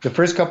 the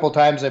first couple of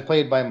times I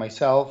played by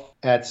myself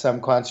at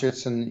some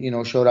concerts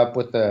and, showed up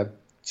with a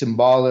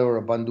cymbala or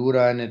a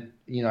bandura, and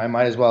it, I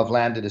might as well have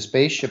landed a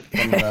spaceship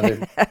from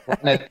another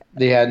planet.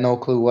 They had no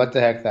clue what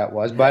the heck that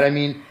was. But I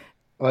mean,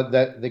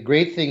 the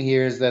great thing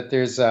here is that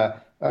there's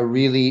a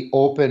really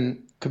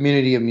open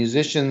community of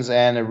musicians,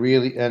 and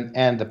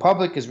and the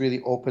public is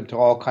really open to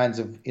all kinds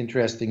of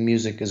interesting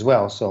music as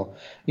well. So,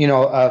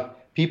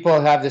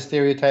 people have the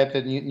stereotype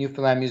that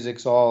Newfoundland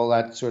music's all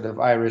that sort of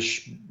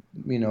Irish,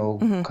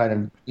 kind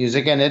of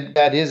music, and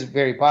that is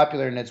very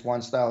popular, and it's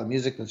one style of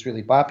music that's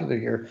really popular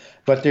here.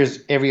 But there's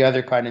every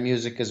other kind of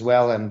music as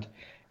well, and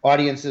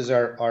audiences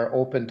are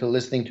open to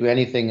listening to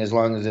anything as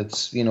long as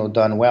it's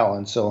done well.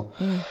 And so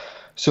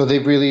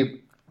they've really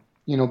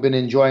been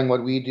enjoying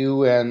what we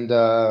do, and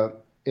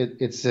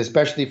it's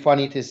especially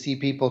funny to see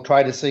people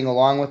try to sing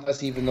along with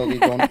us, even though they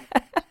don't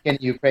in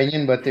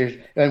Ukrainian. But there's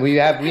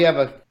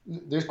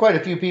quite a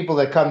few people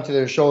that come to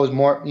their shows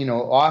more,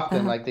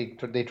 often. Like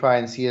they try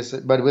and see us.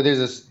 But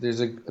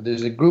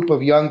there's a group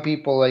of young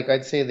people, like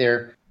I'd say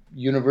they're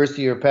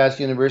university or past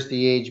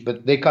university age,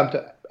 but they come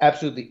to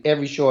absolutely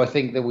every show I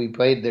think that we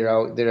played.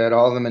 They're at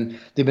all of them, and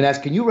they've been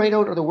asked, "Can you write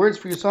out the words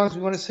for your songs?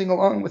 We want to sing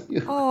along with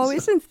you." Oh,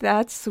 isn't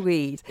that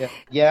sweet?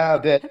 Yeah, I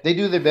bet they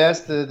do their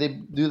best. They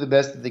do the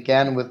best that they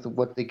can with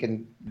what they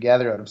can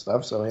gather out of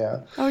stuff. So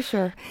yeah. Oh,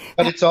 sure.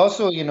 But it's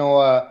also,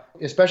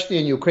 especially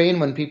in Ukraine,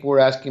 when people were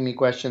asking me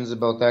questions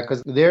about that,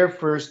 because their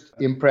first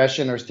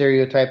impression or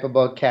stereotype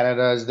about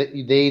Canada is that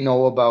they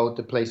know about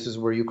the places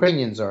where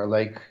Ukrainians are,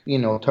 like,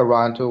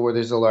 Toronto, where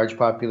there's a large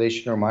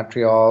population, or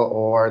Montreal,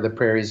 or the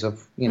prairies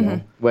of,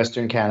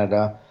 Western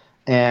Canada.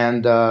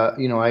 And,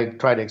 I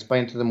try to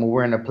explain to them, well,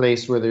 we're in a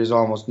place where there's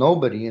almost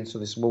nobody. And so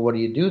they said, well, what do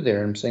you do there?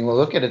 And I'm saying, well,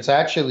 look, it's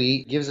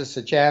actually gives us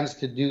a chance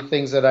to do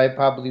things that I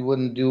probably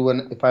wouldn't do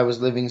if I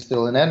was living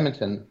still in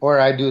Edmonton, or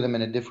I do them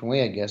in a different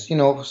way, I guess.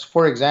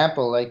 For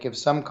example, like if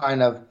some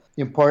kind of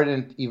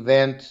important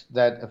event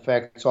that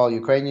affects all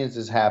Ukrainians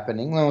is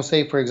happening,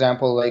 say, for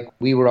example, like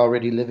we were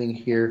already living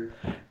here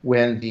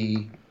when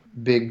the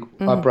big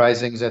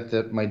uprisings at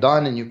the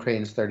Maidan in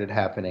Ukraine started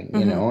happening,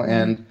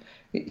 and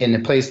in a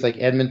place like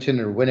Edmonton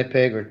or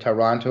Winnipeg or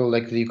Toronto,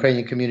 like the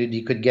Ukrainian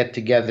community could get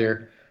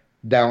together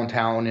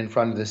downtown in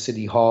front of the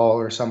city hall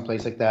or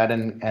someplace like that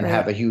and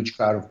have a huge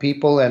crowd of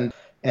people and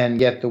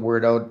get the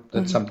word out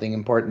that something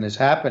important is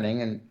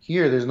happening. And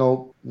here there's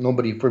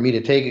nobody for me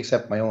to take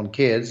except my own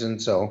kids.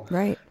 And so,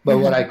 but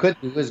what I could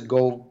do is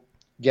go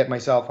get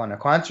myself on a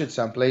concert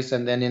someplace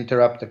and then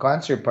interrupt the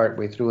concert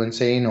partway through and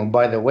say,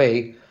 by the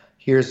way,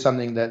 here's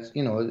something that's,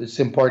 it's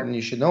important,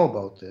 you should know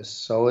about this.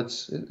 So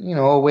it's,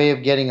 a way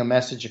of getting a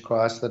message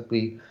across that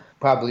we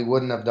probably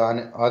wouldn't have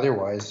done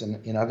otherwise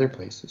in other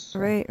places.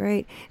 So.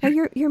 Right. Now,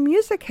 your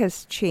music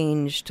has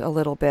changed a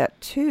little bit,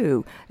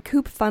 too.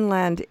 Coop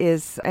Funland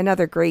is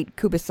another great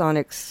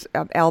Kubasonics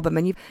album,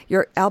 and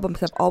your albums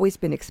have always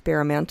been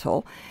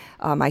experimental,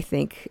 I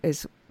think,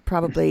 is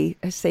probably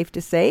safe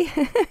to say.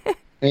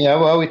 Yeah,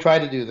 well, we try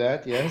to do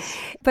that, yes.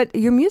 But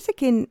your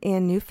music in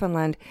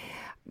Newfoundland,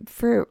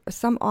 for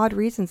some odd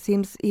reason,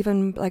 seems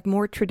even like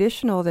more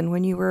traditional than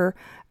when you were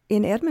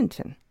in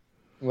Edmonton.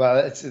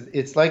 Well,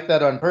 it's like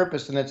that on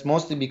purpose, and it's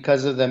mostly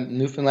because of the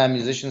Newfoundland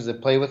musicians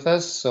that play with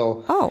us.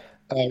 So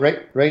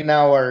right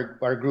now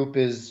our group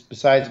is,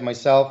 besides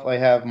myself, I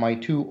have my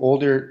two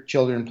older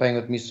children playing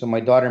with me. So my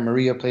daughter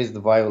Maria plays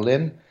the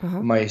violin,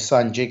 my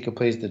son Jacob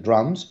plays the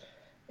drums,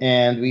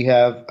 and we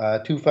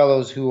have two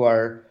fellows who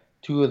are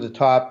two of the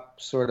top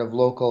sort of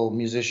local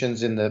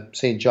musicians in the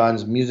St.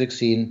 John's music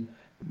scene.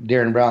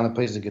 Darren Brown that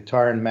plays the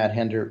guitar and Matt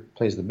Hender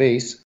plays the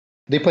bass.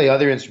 They play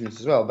other instruments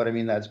as well, but I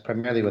mean, that's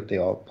primarily what they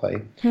all play.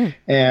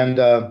 And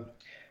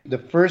the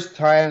first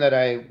time that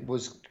I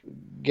was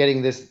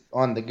getting this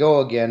on the go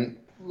again,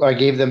 I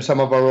gave them some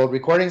of our old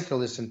recordings to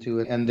listen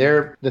to, and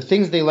the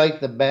things they liked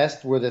the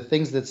best were the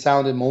things that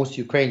sounded most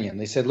Ukrainian.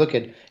 They said, look,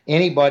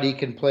 anybody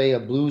can play a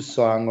blues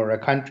song or a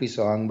country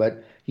song,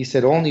 but he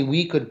said only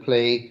we could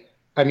play,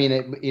 I mean,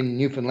 in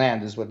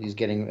Newfoundland is what he's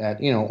getting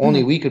at,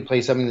 only we could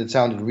play something that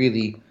sounded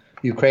really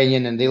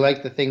Ukrainian, and they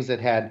liked the things that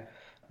had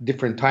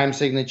different time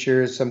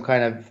signatures, some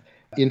kind of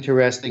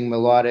interesting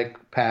melodic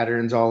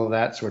patterns, all of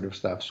that sort of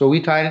stuff. So we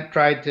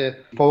tried to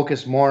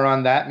focus more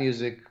on that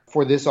music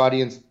for this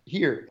audience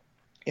here.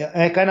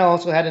 I kind of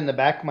also had in the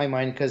back of my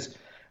mind, because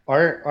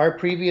our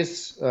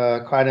previous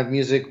kind of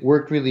music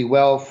worked really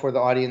well for the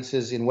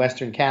audiences in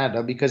Western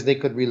Canada because they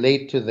could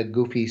relate to the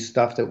goofy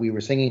stuff that we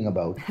were singing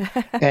about.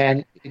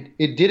 And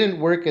it didn't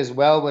work as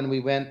well when we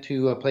went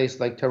to a place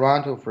like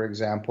Toronto, for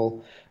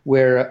example,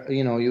 where,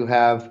 you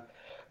have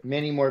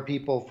many more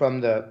people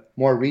from the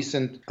more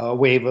recent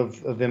wave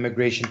of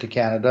immigration to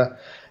Canada.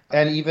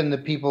 And even the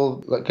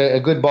people, like a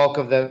good bulk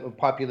of the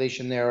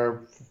population there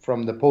are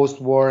from the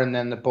post-war and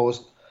then the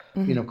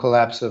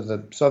collapse of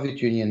the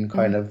Soviet Union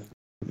kind of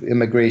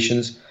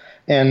immigrations.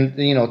 And,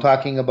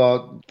 talking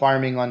about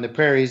farming on the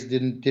prairies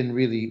didn't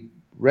really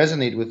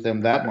resonate with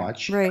them that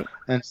much. Right.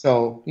 And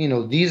so,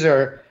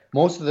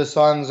 most of the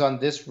songs on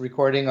this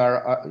recording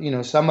are,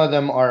 some of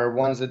them are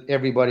ones that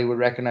everybody would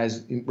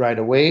recognize right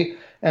away.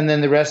 And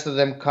then the rest of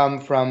them come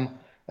from,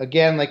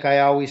 again, like I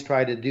always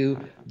try to do,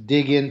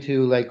 dig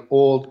into like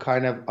old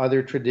kind of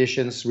other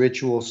traditions,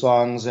 ritual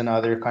songs and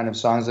other kind of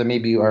songs that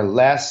maybe are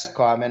less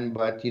common,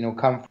 but,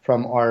 come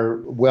from our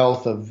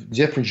wealth of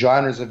different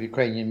genres of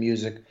Ukrainian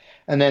music,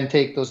 and then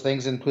take those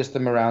things and twist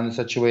them around in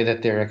such a way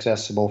that they're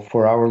accessible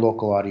for our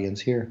local audience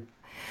here.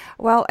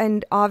 Well,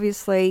 and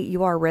obviously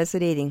you are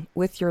resonating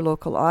with your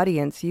local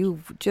audience.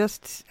 You've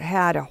just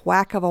had a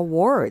whack of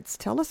awards.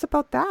 Tell us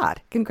about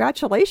that.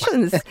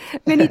 Congratulations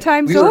many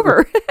times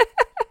over.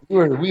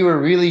 We were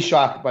really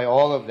shocked by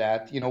all of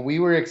that. We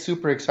were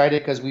super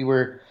excited because we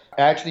were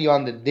actually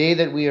on the day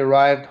that we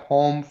arrived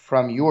home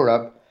from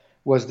Europe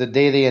was the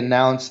day they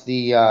announced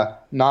the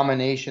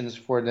nominations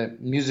for the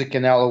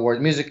Music-NL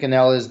Award.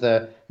 Music-NL is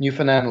the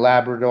Newfoundland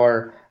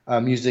Labrador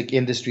Music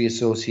Industry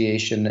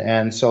Association,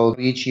 and so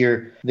each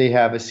year they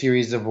have a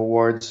series of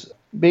awards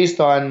based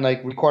on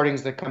like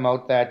recordings that come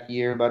out that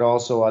year, but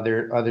also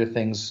other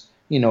things,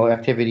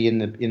 activity in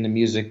the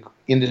music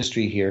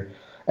industry here.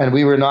 And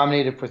we were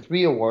nominated for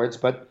 3 awards,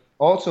 but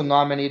also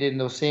nominated in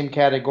those same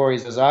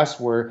categories as us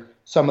were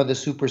some of the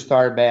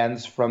superstar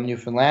bands from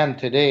Newfoundland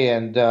today,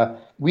 and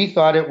we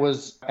thought it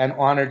was an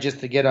honor just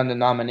to get on the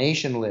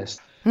nomination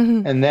list.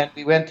 And then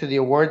we went to the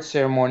awards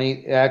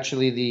ceremony.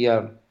 Actually,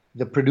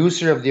 the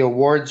producer of the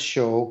awards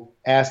show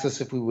asked us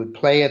if we would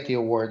play at the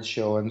awards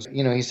show. And,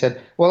 he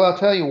said, well, I'll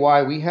tell you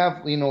why. We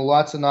have,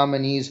 lots of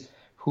nominees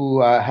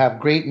who have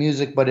great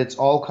music, but it's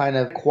all kind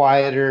of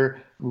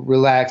quieter,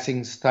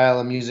 relaxing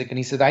style of music. And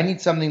he said, I need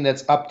something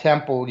that's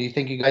up-tempo. Do you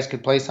think you guys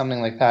could play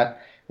something like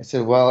that? I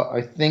said, well,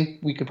 I think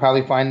we could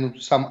probably find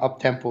some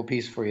up-tempo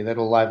piece for you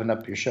that'll liven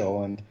up your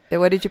show. And so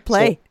what did you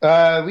play?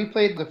 So, we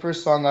played the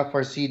first song off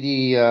our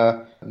CD,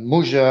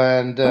 Muja,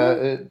 and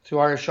to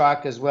our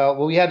shock as well.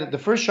 Well, we had the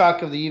first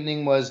shock of the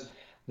evening was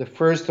the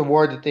first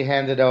award that they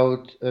handed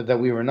out that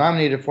we were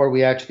nominated for.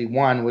 We actually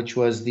won, which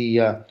was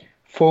the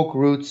Folk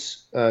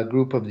Roots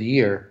Group of the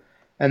Year.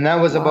 And that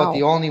was about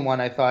the only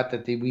one I thought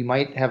that we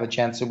might have a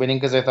chance of winning,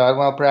 because I thought,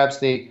 well, perhaps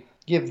they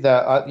give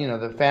the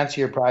the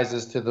fancier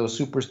prizes to those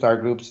superstar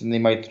groups and they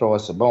might throw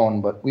us a bone.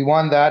 But we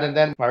won that, and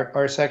then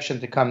our section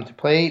to come to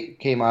play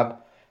came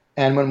up,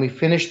 and when we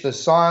finished the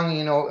song,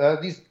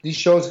 these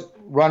shows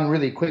run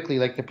really quickly.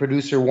 Like the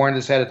producer warned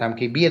us ahead of time,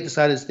 okay, be at the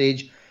side of the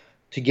stage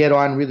to get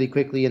on really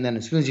quickly, and then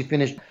as soon as you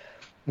finish,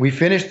 we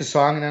finished the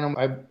song, and then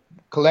I'm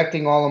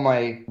collecting all of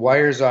my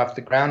wires off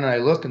the ground, and I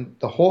look, and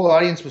the whole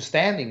audience was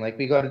standing. Like,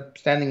 we got a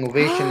standing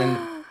ovation,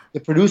 and the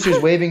producer's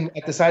waving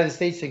at the side of the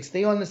stage saying,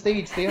 stay on the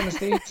stage, stay on the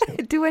stage.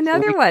 Do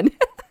another one.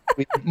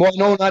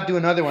 No, not do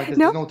another one, because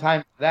there's no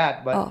time for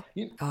that. But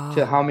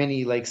to how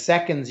many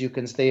seconds you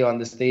can stay on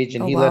the stage,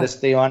 and he let us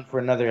stay on for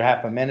another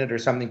half a minute or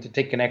something to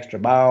take an extra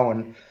bow,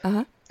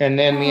 and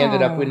then we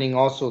ended up winning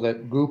also the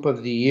Group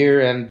of the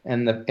Year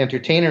and the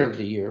Entertainer of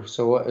the Year.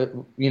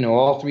 So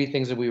all 3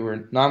 things that we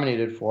were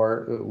nominated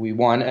for, we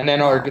won, and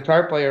then our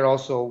guitar player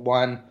also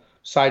won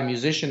Side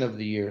Musician of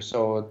the Year.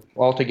 So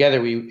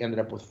altogether, we ended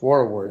up with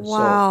 4 awards.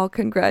 Wow,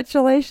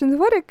 Congratulations.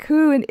 What a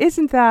coup. And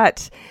isn't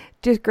that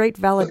just great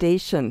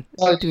validation?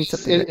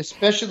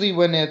 Especially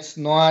when it's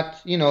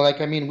not, we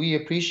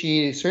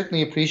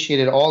certainly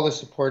appreciated all the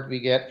support we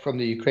get from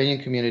the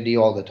Ukrainian community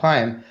all the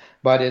time.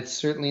 But it's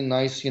certainly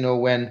nice,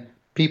 when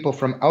people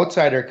from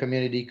outside our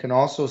community can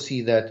also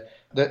see that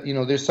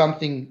there's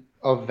something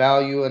of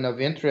value and of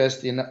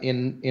interest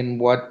in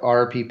what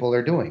our people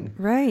are doing.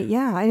 Right,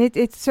 yeah. And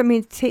it's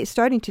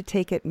starting to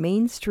take it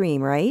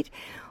mainstream, right?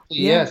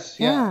 Yes,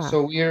 yeah.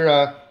 So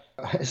we're,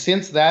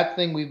 since that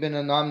thing, we've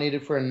been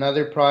nominated for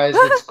another prize.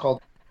 It's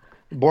called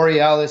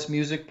Borealis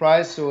Music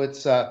Prize. So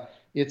it's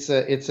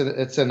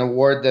an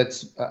award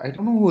that's I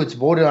don't know who it's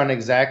voted on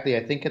exactly.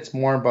 I think it's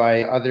more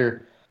by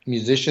other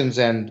musicians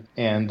and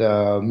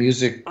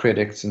music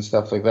critics and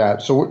stuff like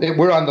that. So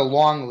we're on the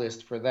long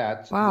list for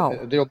that. Wow.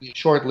 There'll be a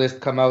short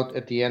list come out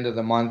at the end of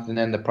the month, and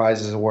then the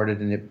prize is awarded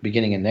in the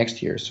beginning of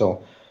next year.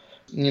 So,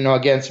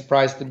 again,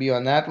 surprised to be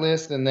on that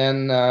list. And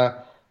then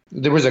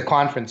there was a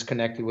conference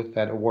connected with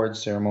that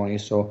awards ceremony.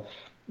 So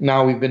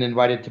now we've been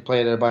invited to play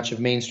at a bunch of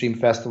mainstream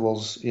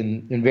festivals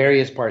in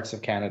various parts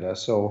of Canada.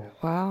 So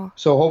Wow.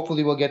 So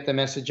hopefully we'll get the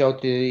message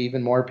out to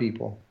even more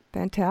people.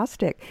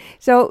 Fantastic.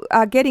 So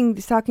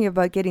talking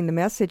about getting the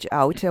message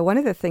out, one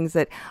of the things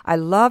that I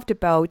loved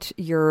about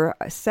your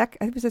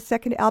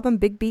second album,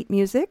 Big Beat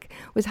Music,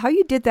 was how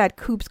you did that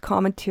Coop's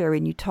commentary,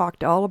 and you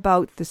talked all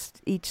about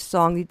each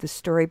song, the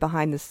story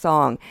behind the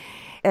song.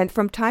 And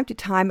from time to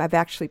time, I've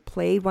actually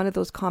played one of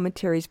those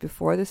commentaries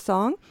before the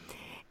song.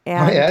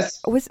 And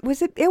yes.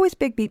 It was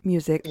Big Beat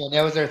Music. Yeah,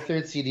 that was our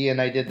third CD,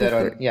 and I did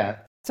that yeah.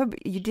 So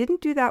you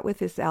didn't do that with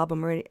this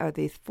album or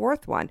the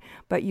fourth one,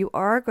 but you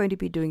are going to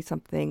be doing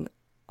something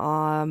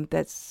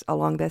that's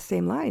along the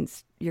same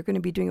lines. You're going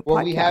to be doing a podcast,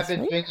 Well, we have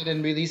been doing it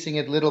and releasing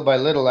it little by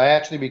little. I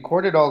actually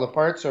recorded all the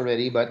parts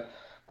already, but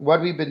what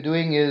we've been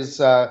doing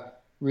is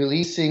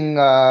releasing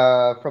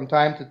from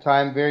time to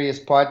time various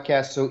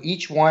podcasts. So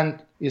each one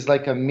is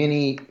like a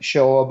mini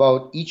show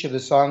about each of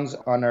the songs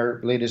on our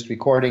latest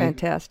recording.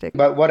 Fantastic.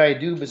 But what I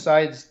do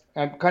besides,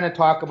 I kind of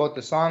talk about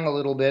the song a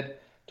little bit,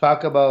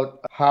 talk about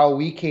how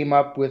we came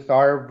up with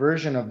our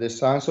version of this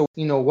song. So,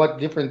 what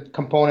different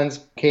components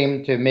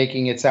came to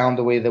making it sound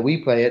the way that we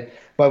play it.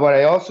 But what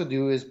I also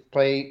do is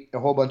play a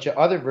whole bunch of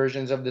other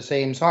versions of the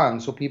same song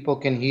so people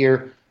can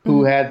hear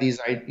who had these,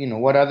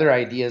 what other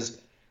ideas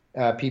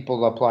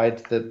people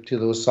applied to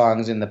those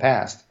songs in the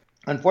past.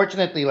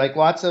 Unfortunately, like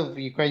lots of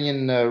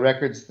Ukrainian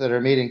records that are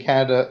made in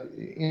Canada,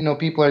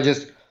 people are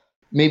just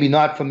maybe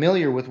not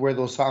familiar with where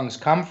those songs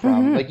come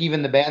from. Mm-hmm. Like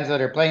even the bands that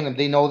are playing them,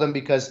 they know them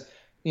because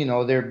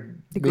their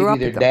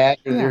dad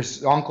or their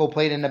uncle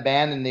played in a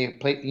band and they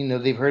play,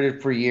 they've heard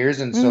it for years,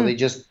 and so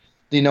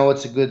they know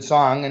it's a good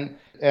song,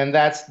 and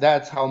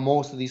that's how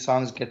most of these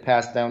songs get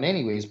passed down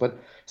anyways. But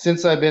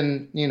since I've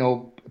been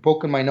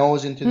poking my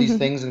nose into these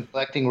things and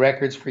collecting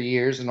records for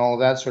years and all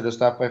of that sort of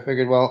stuff, I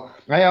figured, well,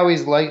 I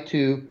always like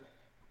to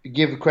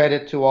give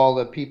credit to all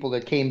the people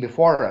that came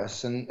before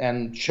us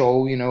and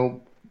show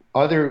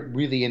other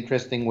really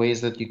interesting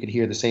ways that you could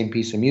hear the same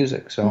piece of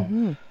music.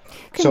 So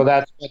so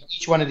that's what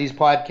each one of these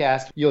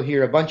podcasts, you'll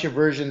hear a bunch of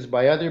versions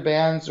by other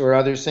bands or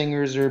other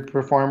singers or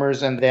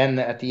performers, and then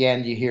at the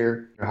end you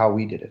hear how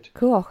we did it.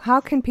 Cool.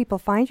 How can people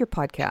find your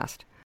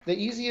podcast? The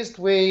easiest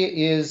way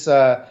is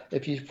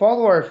if you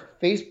follow our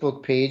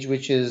Facebook page,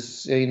 which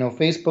is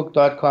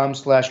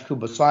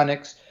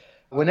facebook.com/Kubasonics.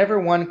 Whenever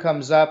one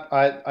comes up,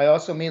 I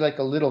also made like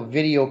a little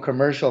video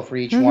commercial for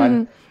each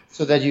one,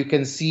 so that you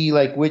can see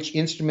like which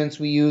instruments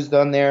we used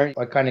on there.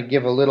 I kind of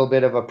give a little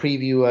bit of a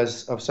preview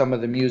of some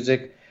of the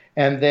music.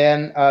 And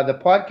then the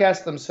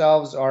podcasts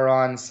themselves are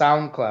on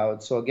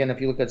SoundCloud. So again, if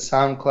you look at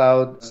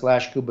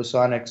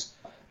SoundCloud/Kubasonics,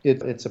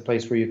 it's a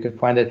place where you could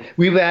find it.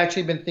 We've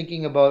actually been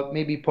thinking about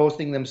maybe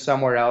posting them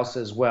somewhere else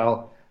as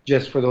well,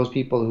 just for those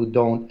people who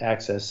don't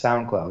access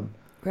SoundCloud.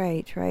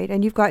 Right.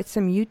 And you've got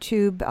some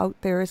YouTube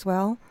out there as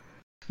well?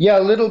 Yeah,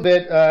 a little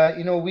bit.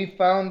 We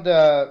found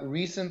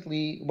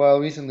recently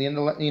in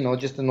the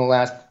just in the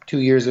last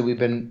 2 years that we've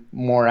been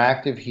more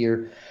active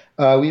here.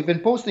 We've been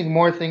posting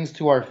more things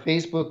to our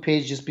Facebook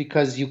page just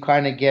because you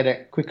kind of get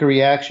a quicker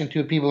reaction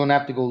to it. People don't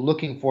have to go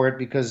looking for it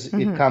because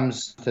it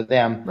comes to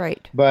them.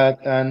 Right.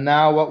 But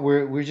now what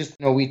we're just,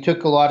 we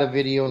took a lot of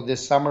video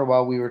this summer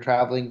while we were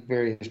traveling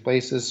various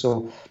places.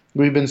 So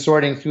we've been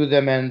sorting through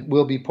them, and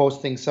we'll be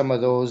posting some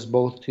of those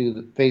both to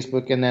the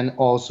Facebook and then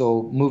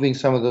also moving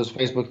some of those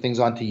Facebook things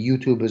onto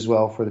YouTube as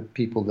well for the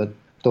people that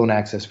don't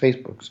access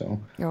Facebook. So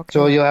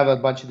you'll have a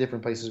bunch of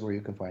different places where you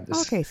can find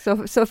this. Okay, so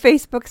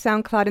Facebook,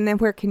 SoundCloud, and then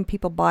where can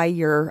people buy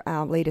your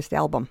latest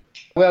album?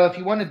 Well, if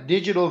you want a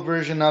digital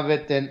version of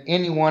it, then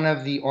any one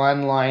of the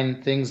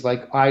online things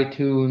like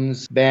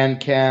iTunes,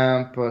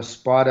 Bandcamp,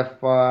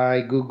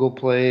 Spotify, Google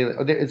Play,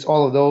 it's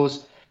all of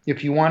those.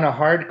 If you want a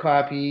hard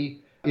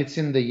copy, it's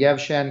in the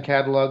Yevshan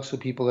catalog, so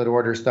people that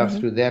order stuff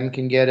through them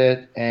can get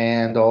it.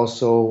 And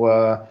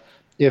also,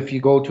 if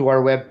you go to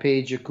our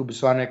webpage at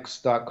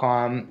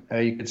kubasonics.com,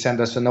 you can send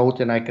us a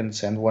note, and I can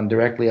send one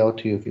directly out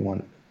to you if you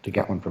want to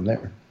get one from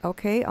there.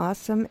 Okay,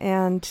 awesome.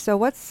 And so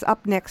what's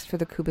up next for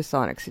the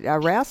Kubasonics? A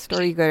rest,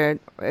 or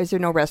is there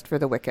no rest for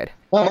the Wicked?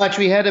 Not much.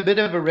 We had a bit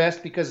of a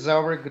rest because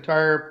our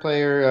guitar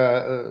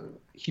player,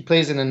 he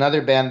plays in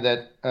another band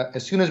that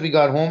as soon as we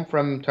got home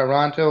from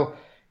Toronto,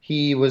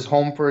 he was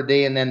home for a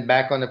day and then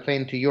back on the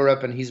plane to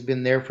Europe, and he's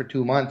been there for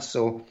 2 months.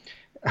 So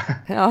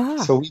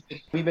So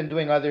we've been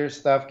doing other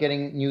stuff,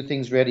 getting new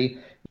things ready.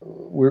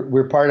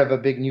 We're part of a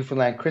big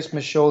Newfoundland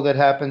Christmas show that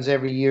happens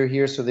every year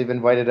here, so they've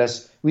invited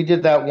us. We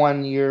did that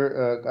one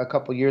year, a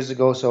couple years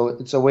ago, so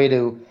it's a way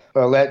to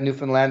let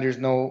Newfoundlanders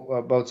know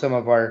about some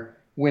of our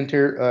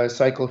winter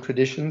cycle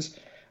traditions.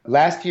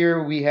 Last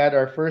year we had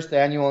our first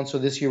annual, and so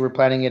this year we're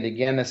planning it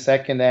again, a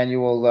second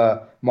annual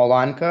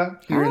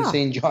Molanka here in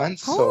St.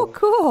 John's. Oh,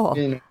 cool.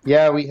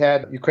 We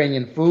had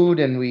Ukrainian food,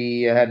 and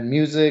we had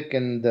music,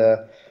 and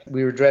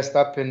we were dressed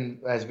up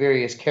as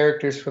various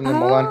characters from the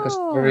Molanka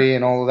story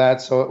and all of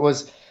that. So it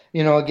was,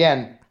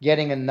 again,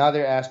 getting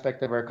another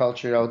aspect of our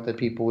culture out that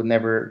people would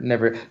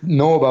never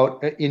know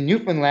about. In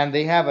Newfoundland,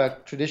 they have a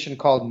tradition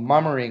called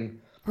mummering,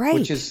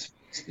 which is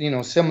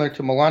similar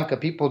to Molanka.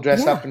 People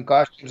dress up in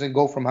costumes and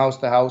go from house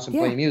to house and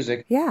play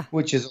music,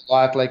 which is a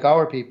lot like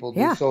our people do.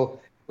 Yeah. So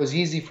it was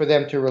easy for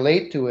them to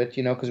relate to it,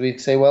 because we'd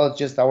say, well, it's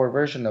just our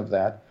version of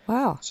that.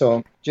 Wow.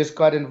 So just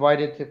got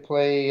invited to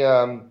play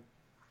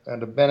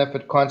at a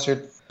benefit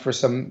concert for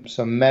some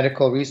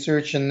medical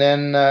research, and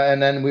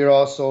then we're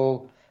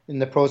also in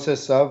the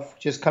process of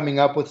just coming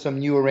up with some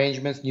new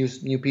arrangements,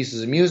 new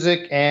pieces of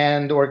music,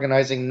 and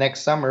organizing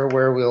next summer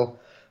where we'll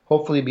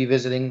hopefully be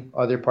visiting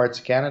other parts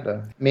of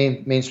Canada,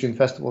 mainstream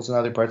festivals in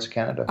other parts of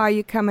Canada. Are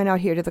you coming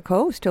out here to the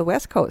coast, to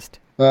West Coast?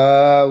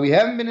 We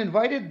haven't been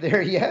invited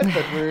there yet,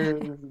 but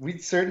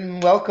we'd certainly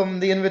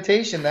welcome the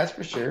invitation, that's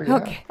for sure.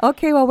 Yeah.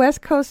 Okay. Well,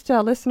 West Coast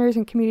listeners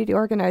and community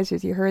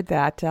organizers, you heard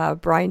that.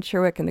 Brian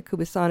Sherwick and the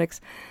Kubasonics.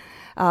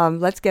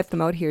 Let's get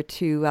them out here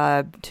to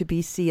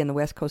BC and the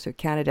west coast of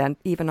Canada, and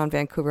even on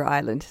Vancouver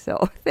Island.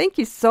 So thank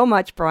you so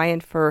much,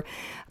 Brian, for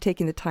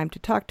taking the time to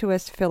talk to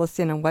us, fill us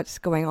in on what's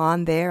going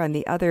on there on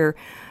the other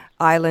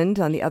island,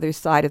 on the other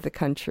side of the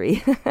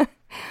country.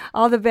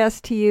 All the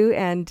best to you,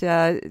 and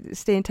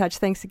stay in touch.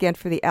 Thanks again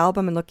for the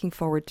album, and looking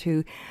forward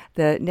to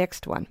the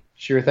next one.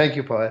 Sure. Thank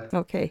you, Paulette.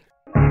 Okay.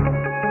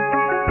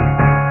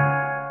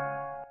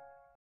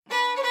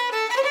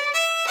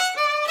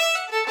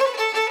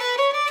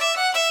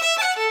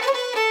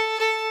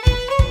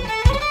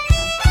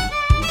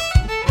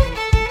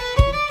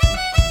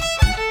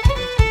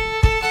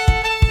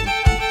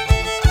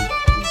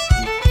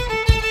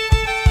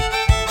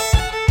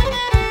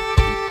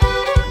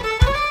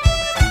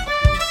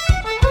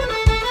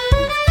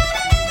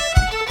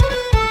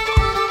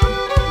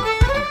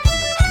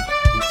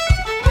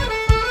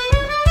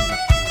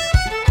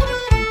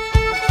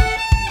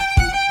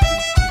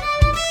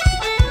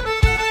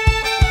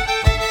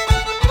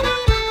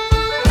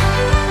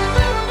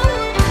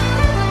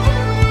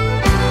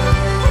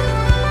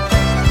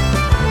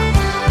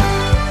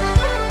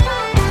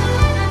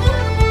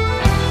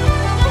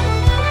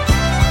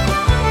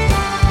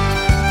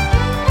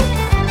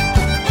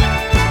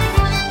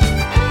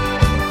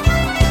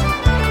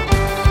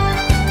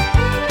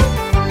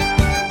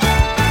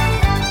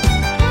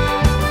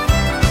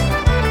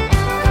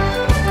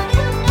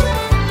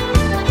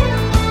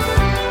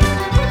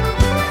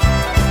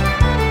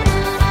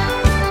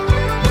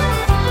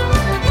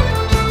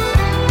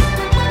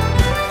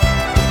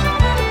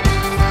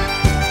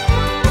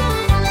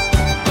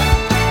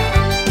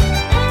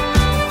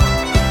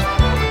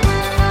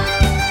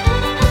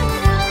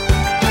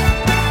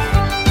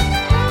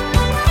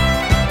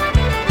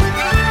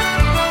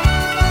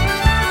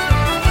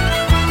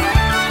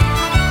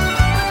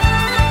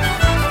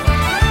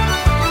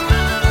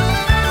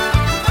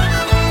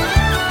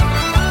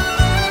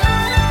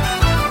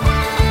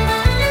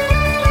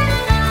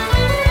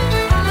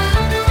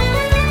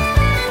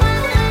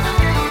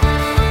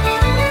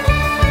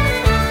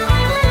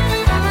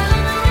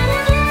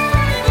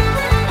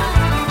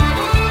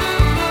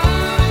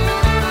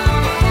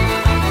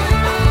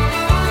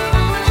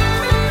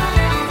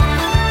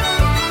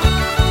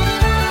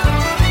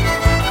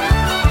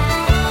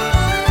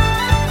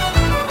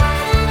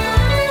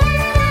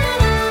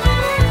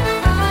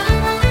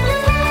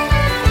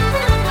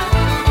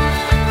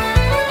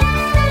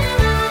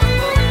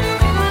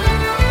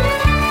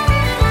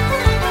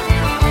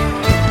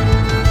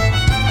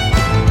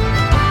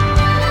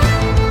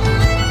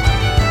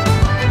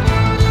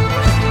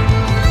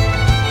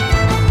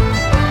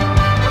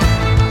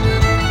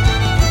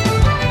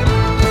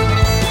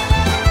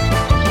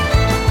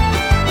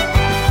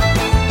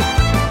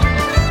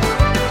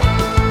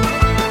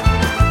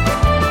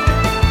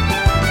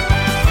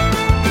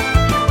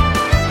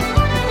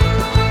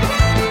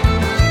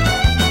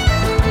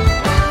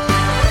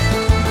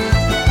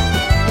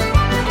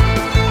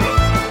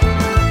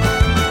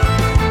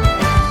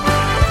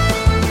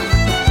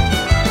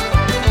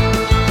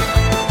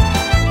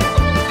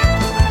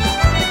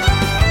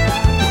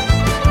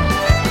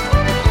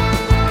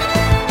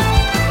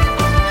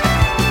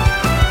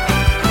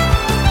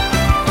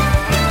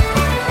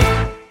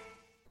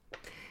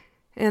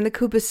 And the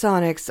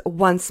Kubasonics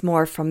once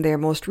more from their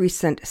most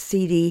recent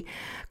CD,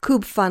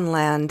 Kub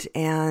Funland,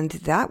 and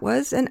that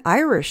was an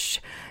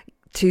Irish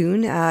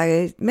tune,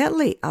 a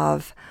medley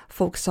of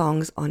folk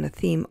songs on a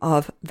theme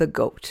of the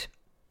goat.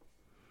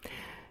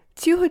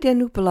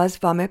 Ciuhodenu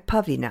polazvame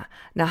Pavlina,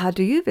 na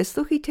haduju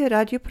wysłuchajcie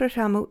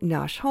radioprogramu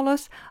Nasz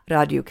Holos,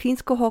 Radio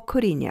Klinskoho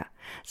Korynia.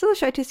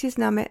 Залишайтесь з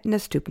нами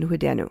наступну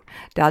годину.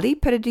 Далі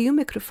передаю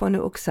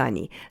мікрофону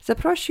Оксані.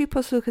 Запрошую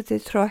послухати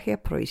трохи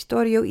про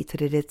історію і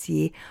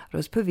традиції,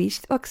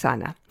 розповість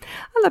Оксана.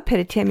 Але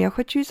перед тим я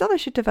хочу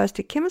залишити вас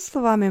такими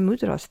словами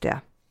мудрості.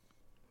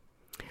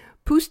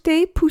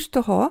 puste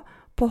pustoho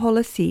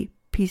poholasi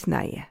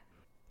pisnaye.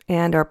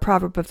 And our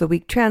proverb of the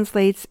week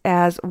translates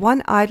as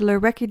one idler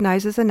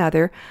recognizes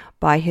another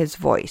by his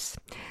voice.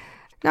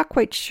 Not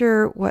quite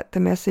sure what the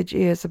message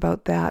is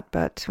about that,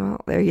 but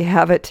well, there you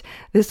have it.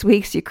 This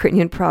week's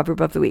Ukrainian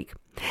proverb of the week.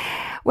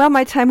 Well,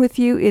 my time with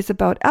you is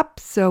about up,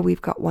 so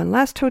we've got one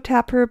last toe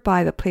tapper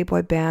by the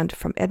Playboy Band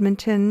from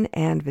Edmonton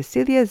and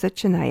Vasilia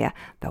Zachanaya,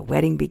 The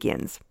Wedding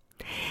Begins.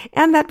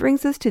 And that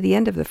brings us to the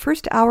end of the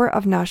first hour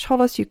of Nash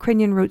Holos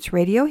Ukrainian Roots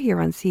Radio here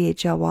on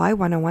CHLY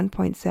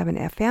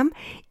 101.7 FM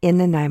in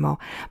Nanaimo.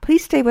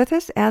 Please stay with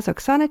us as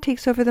Oksana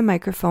takes over the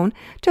microphone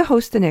to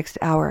host the next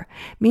hour.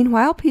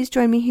 Meanwhile, please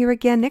join me here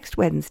again next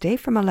Wednesday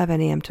from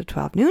 11 a.m. to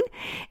 12 noon.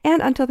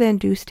 And until then,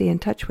 do stay in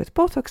touch with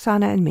both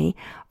Oksana and me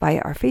via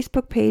our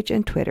Facebook page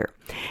and Twitter.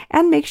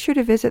 And make sure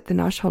to visit the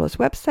Nash Holos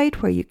website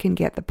where you can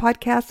get the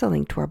podcast, a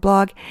link to our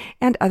blog,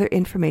 and other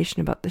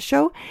information about the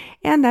show.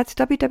 And that's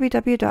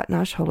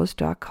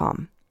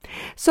www.nashholos.com.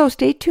 So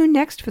stay tuned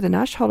next for the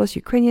Nash Holos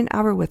Ukrainian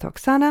Hour with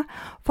Oksana,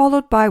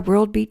 followed by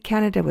World Beat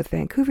Canada with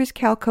Vancouver's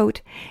Cal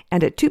Coat,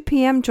 and at 2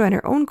 p.m. join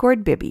our own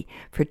Gord Bibby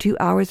for 2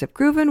 hours of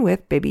groovin'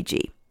 with Bibby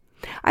G.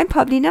 I'm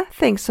Pavlina.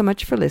 Thanks so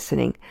much for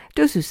listening.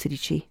 Do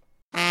zустрічі.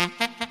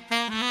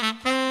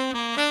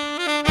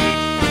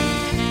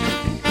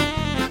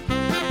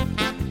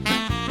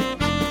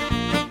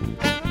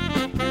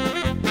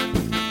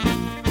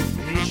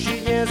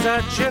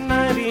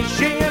 Зачинай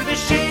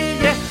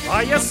віщіє,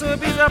 а я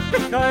собі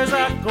запихаю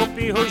за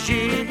копію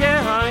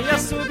жіє, а я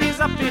собі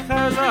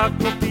запихаю за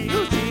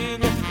копію жіє,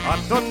 а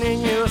то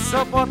нині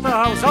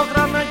субота, а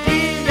завтра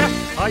неділя,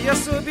 а я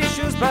собі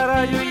що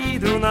збираю,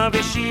 їду на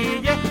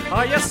віщіє,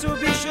 а я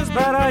собі що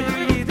збираю,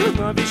 їду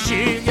на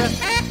віщіє.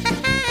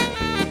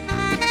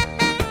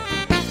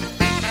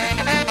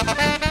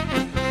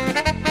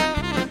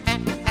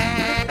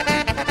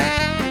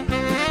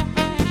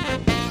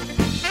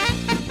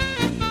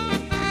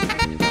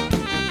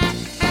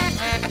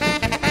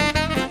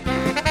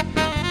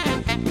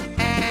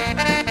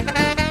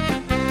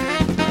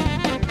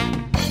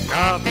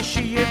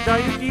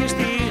 Дають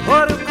їсти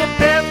горку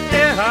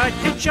пити, а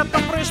дівчата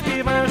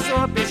приспівають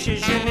собі ще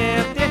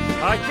женити,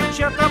 а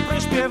дівчата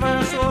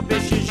приспівають собі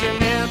ще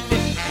женити.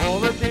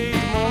 Молодий,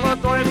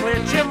 молодой,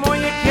 кличе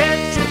моє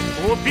кетчу,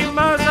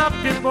 упіймав за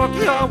підбок,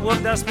 я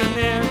вода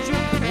спідничу,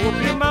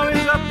 упіймав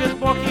за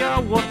підбок, я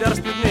вода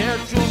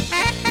спідничу.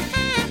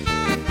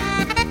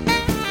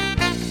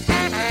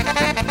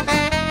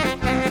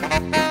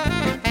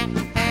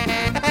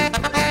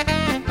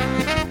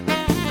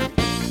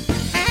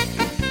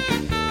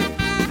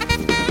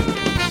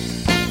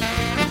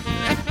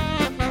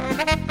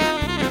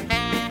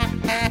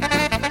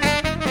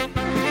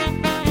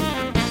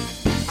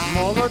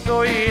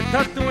 Молодої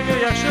татуню,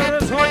 якщо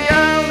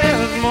розгоняли,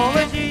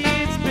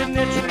 молодії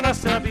спідничу на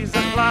собі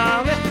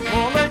заклали,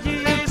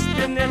 молодії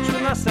спідничу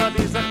на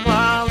собі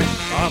заклали,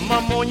 а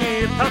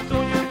мамуні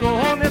татуню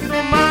того не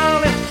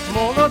думали,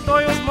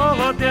 молодою з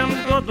молодим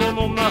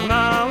додому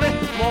нагнали,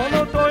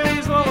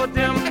 молодою з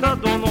молодим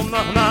додому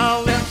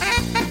нагнали.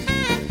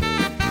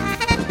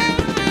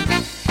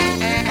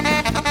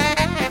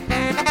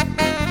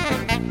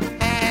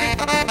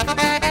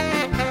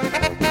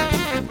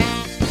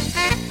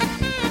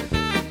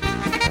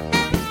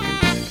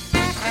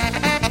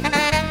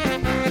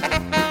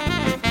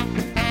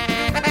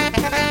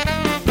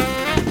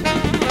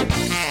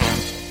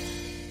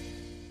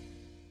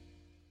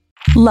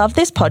 Love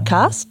this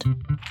podcast?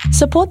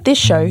 Support this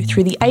show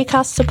through the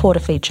Acast supporter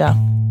feature.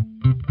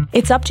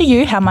 It's up to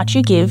you how much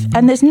you give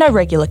and there's no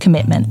regular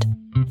commitment.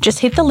 Just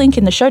hit the link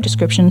in the show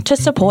description to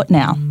support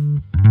now.